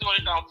 I was doing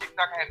it on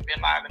TikTok. I haven't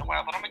been live in a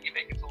while, but I'm gonna get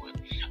back into it.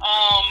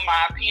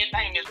 My pen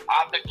name is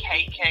Author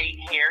KK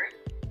Harris.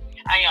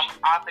 I am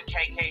Author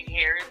KK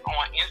Harris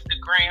on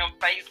Instagram,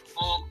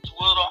 Facebook,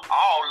 Twitter,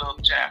 all of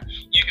them, child.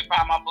 You can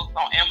find my books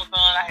on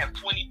Amazon. I have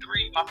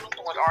 23. My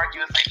sister would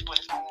argue and say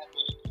 25.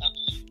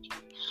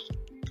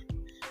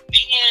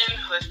 Then,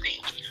 let's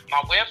see.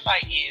 My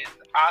website is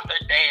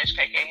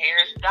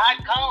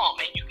author-kkharris.com,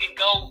 and you can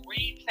go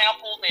read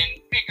samples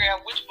and figure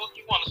out which book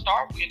you want to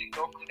start with and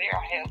go from there.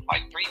 I have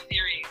like 3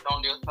 series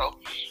on there, so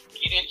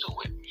get into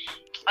it.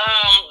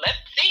 Let's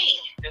see.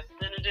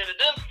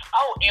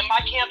 Oh, in my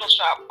candle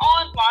shop,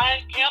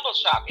 online candle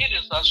shop, it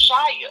is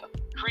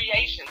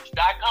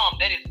ASHYA-creations.com.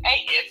 That is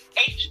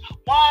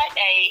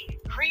ASHYA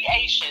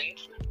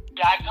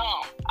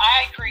creations.com.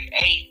 I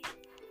create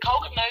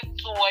coconut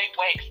soy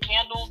wax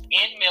candles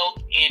and milk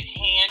and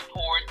hand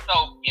poured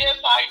soap. Yes,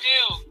 I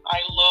do.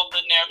 I love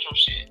the natural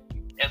shit.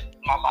 As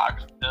my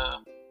locks,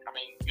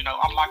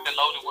 I'm locked and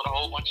loaded with a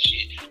whole bunch of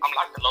shit. I'm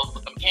locked and loaded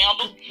with them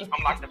candles.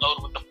 I'm locked and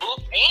loaded with the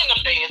books and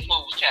them dance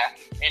moves, child.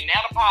 And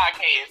now the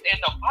podcast.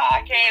 And the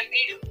podcast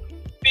is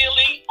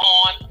Philly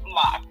on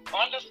Lock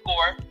 _podcast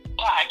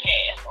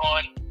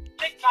on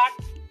TikTok,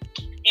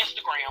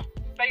 Instagram,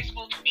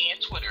 Facebook,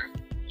 and Twitter.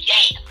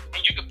 Yeah!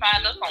 And you can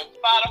find us on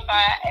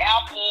Spotify,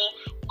 Apple,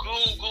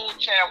 Google,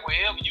 child,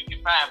 wherever you can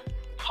find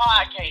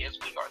podcasts.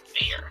 We are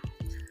there.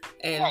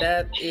 And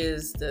that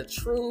is the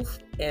truth.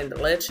 And to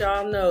let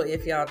y'all know,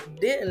 if y'all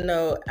didn't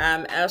know,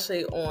 I'm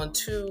actually on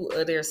 2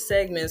 of their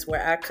segments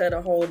where I cut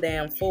a whole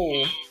damn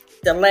fool.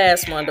 The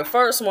last one, the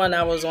first one,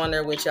 I was on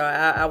there with y'all.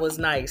 I was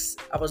nice.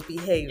 I was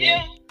behaving.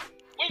 Yeah, we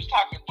was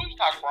talking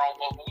wrong,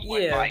 but we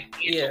went right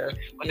into it.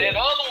 But that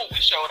other one, we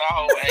showed our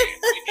whole ass.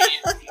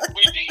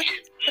 We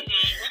did.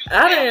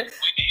 Mm-hmm.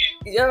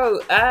 We did.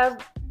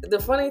 The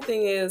funny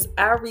thing is,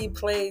 I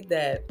replayed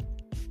that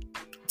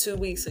 2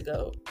 weeks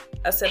ago.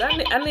 I said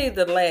I need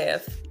to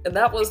laugh, and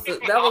that was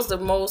the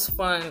most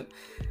fun.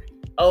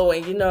 Oh,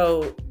 and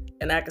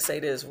and I can say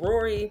this,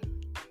 Rory,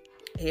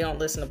 he don't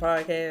listen to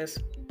podcasts,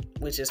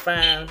 which is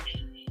fine.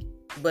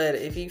 But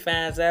if he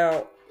finds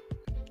out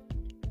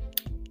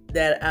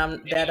that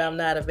I'm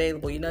not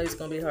available, he's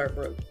gonna be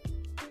heartbroken.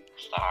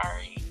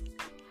 Sorry,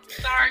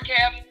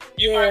 Captain.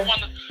 You might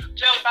want to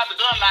tell him about the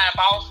gun line,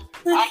 boss.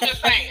 I'm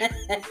just saying.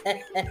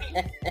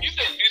 You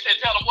said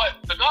tell him what?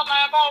 The gun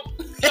line, boss?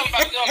 Tell him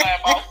about the gun line,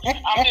 boss.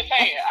 I'm just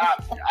saying. I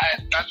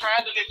tried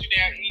to let you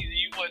down easy.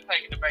 You wasn't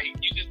taking the bait.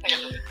 You just had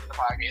to listen to the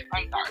podcast.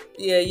 I'm sorry.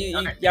 Yeah,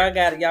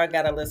 y'all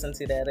gotta listen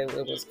to that.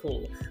 It was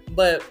cool.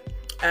 But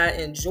I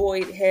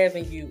enjoyed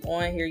having you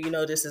on here.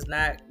 This is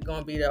not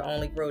gonna be the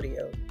only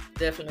rodeo.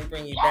 Definitely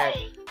bring you back.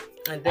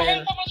 And then I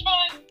had so much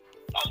fun.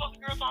 I love the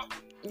girl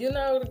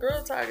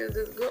talk.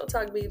 The girl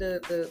talk be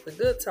the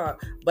good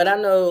talk. But I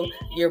know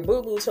your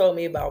boo-boo told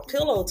me about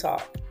pillow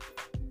talk.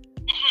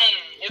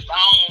 It's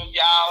on,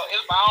 y'all.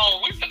 It's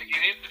on. We finna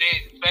get into that,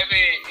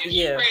 baby. Is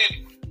you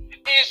ready?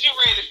 Is you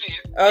ready, sis?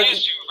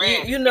 Is you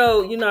ready? You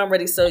know I'm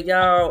ready. So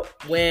y'all,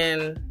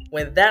 when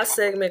that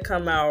segment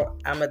come out,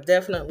 I'ma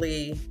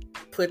definitely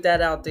put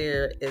that out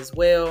there as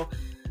well.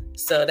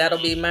 So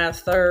that'll be my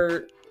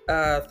third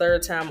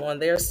time on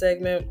their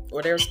segment,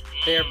 or their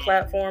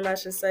platform, I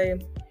should say.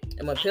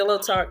 And when Pillow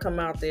Talk come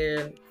out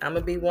there, I'm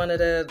gonna be one of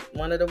the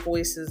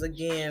voices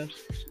again.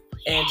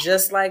 And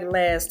just like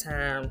last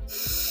time,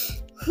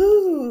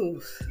 y'all,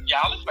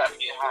 it's about to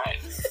get hot.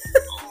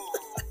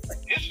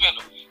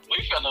 We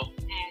finna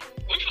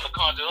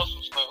conjure up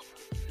some stuff.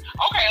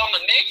 Okay, on the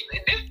next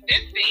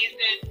this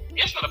season,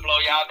 it's gonna blow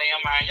y'all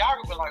damn mind. Y'all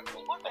gonna be like,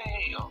 well, what the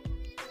hell?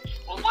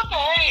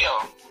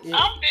 Yeah.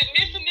 I've been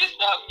missing this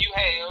stuff you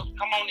have.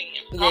 Come on in.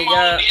 Come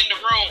on in the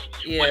room.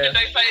 Yeah. What did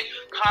they say?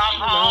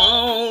 Come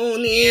on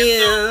in the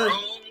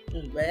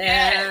room.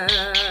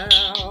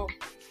 Wow.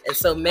 And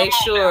so make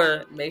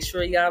sure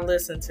y'all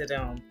listen to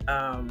them.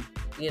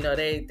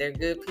 They're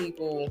good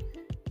people.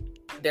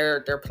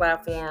 Their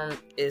platform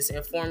is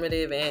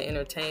informative and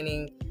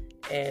entertaining,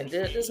 and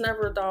there's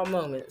never a dull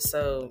moment.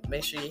 So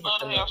make sure you hit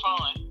them up.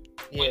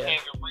 Yeah. We're having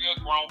real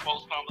grown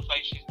folks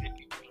conversations that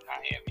people do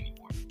not have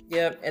anymore.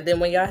 Yep. And then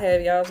when y'all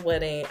have y'all's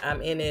wedding,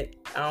 I'm in it.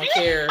 I don't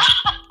care.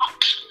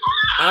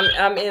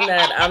 I'm in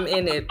that. I'm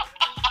in it.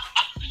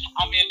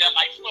 I'm in there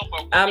like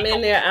football. I'm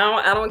in there.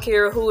 I don't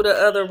care who the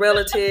other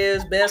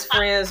relatives, best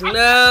friends.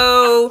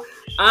 No,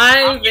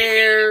 I'm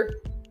there.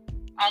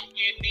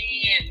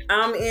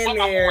 I'm in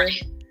there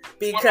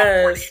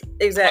because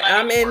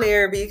I'm in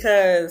there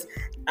because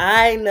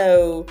I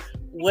know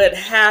what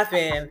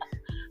happened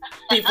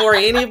before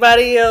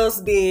anybody else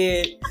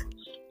did.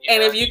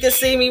 And if you can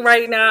see me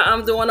right now,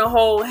 I'm doing the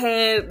whole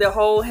hand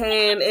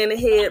in the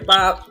head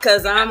bob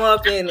because I'm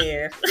up in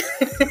there.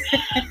 Because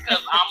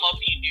I'm up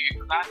in there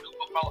because I knew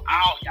before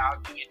all y'all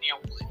get there.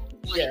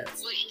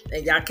 Yes.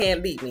 And y'all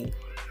can't beat me.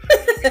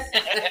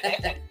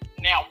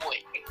 Now what?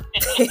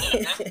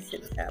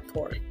 That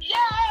part. Yeah.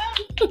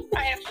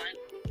 I had fun.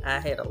 I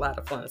had a lot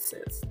of fun,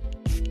 sis.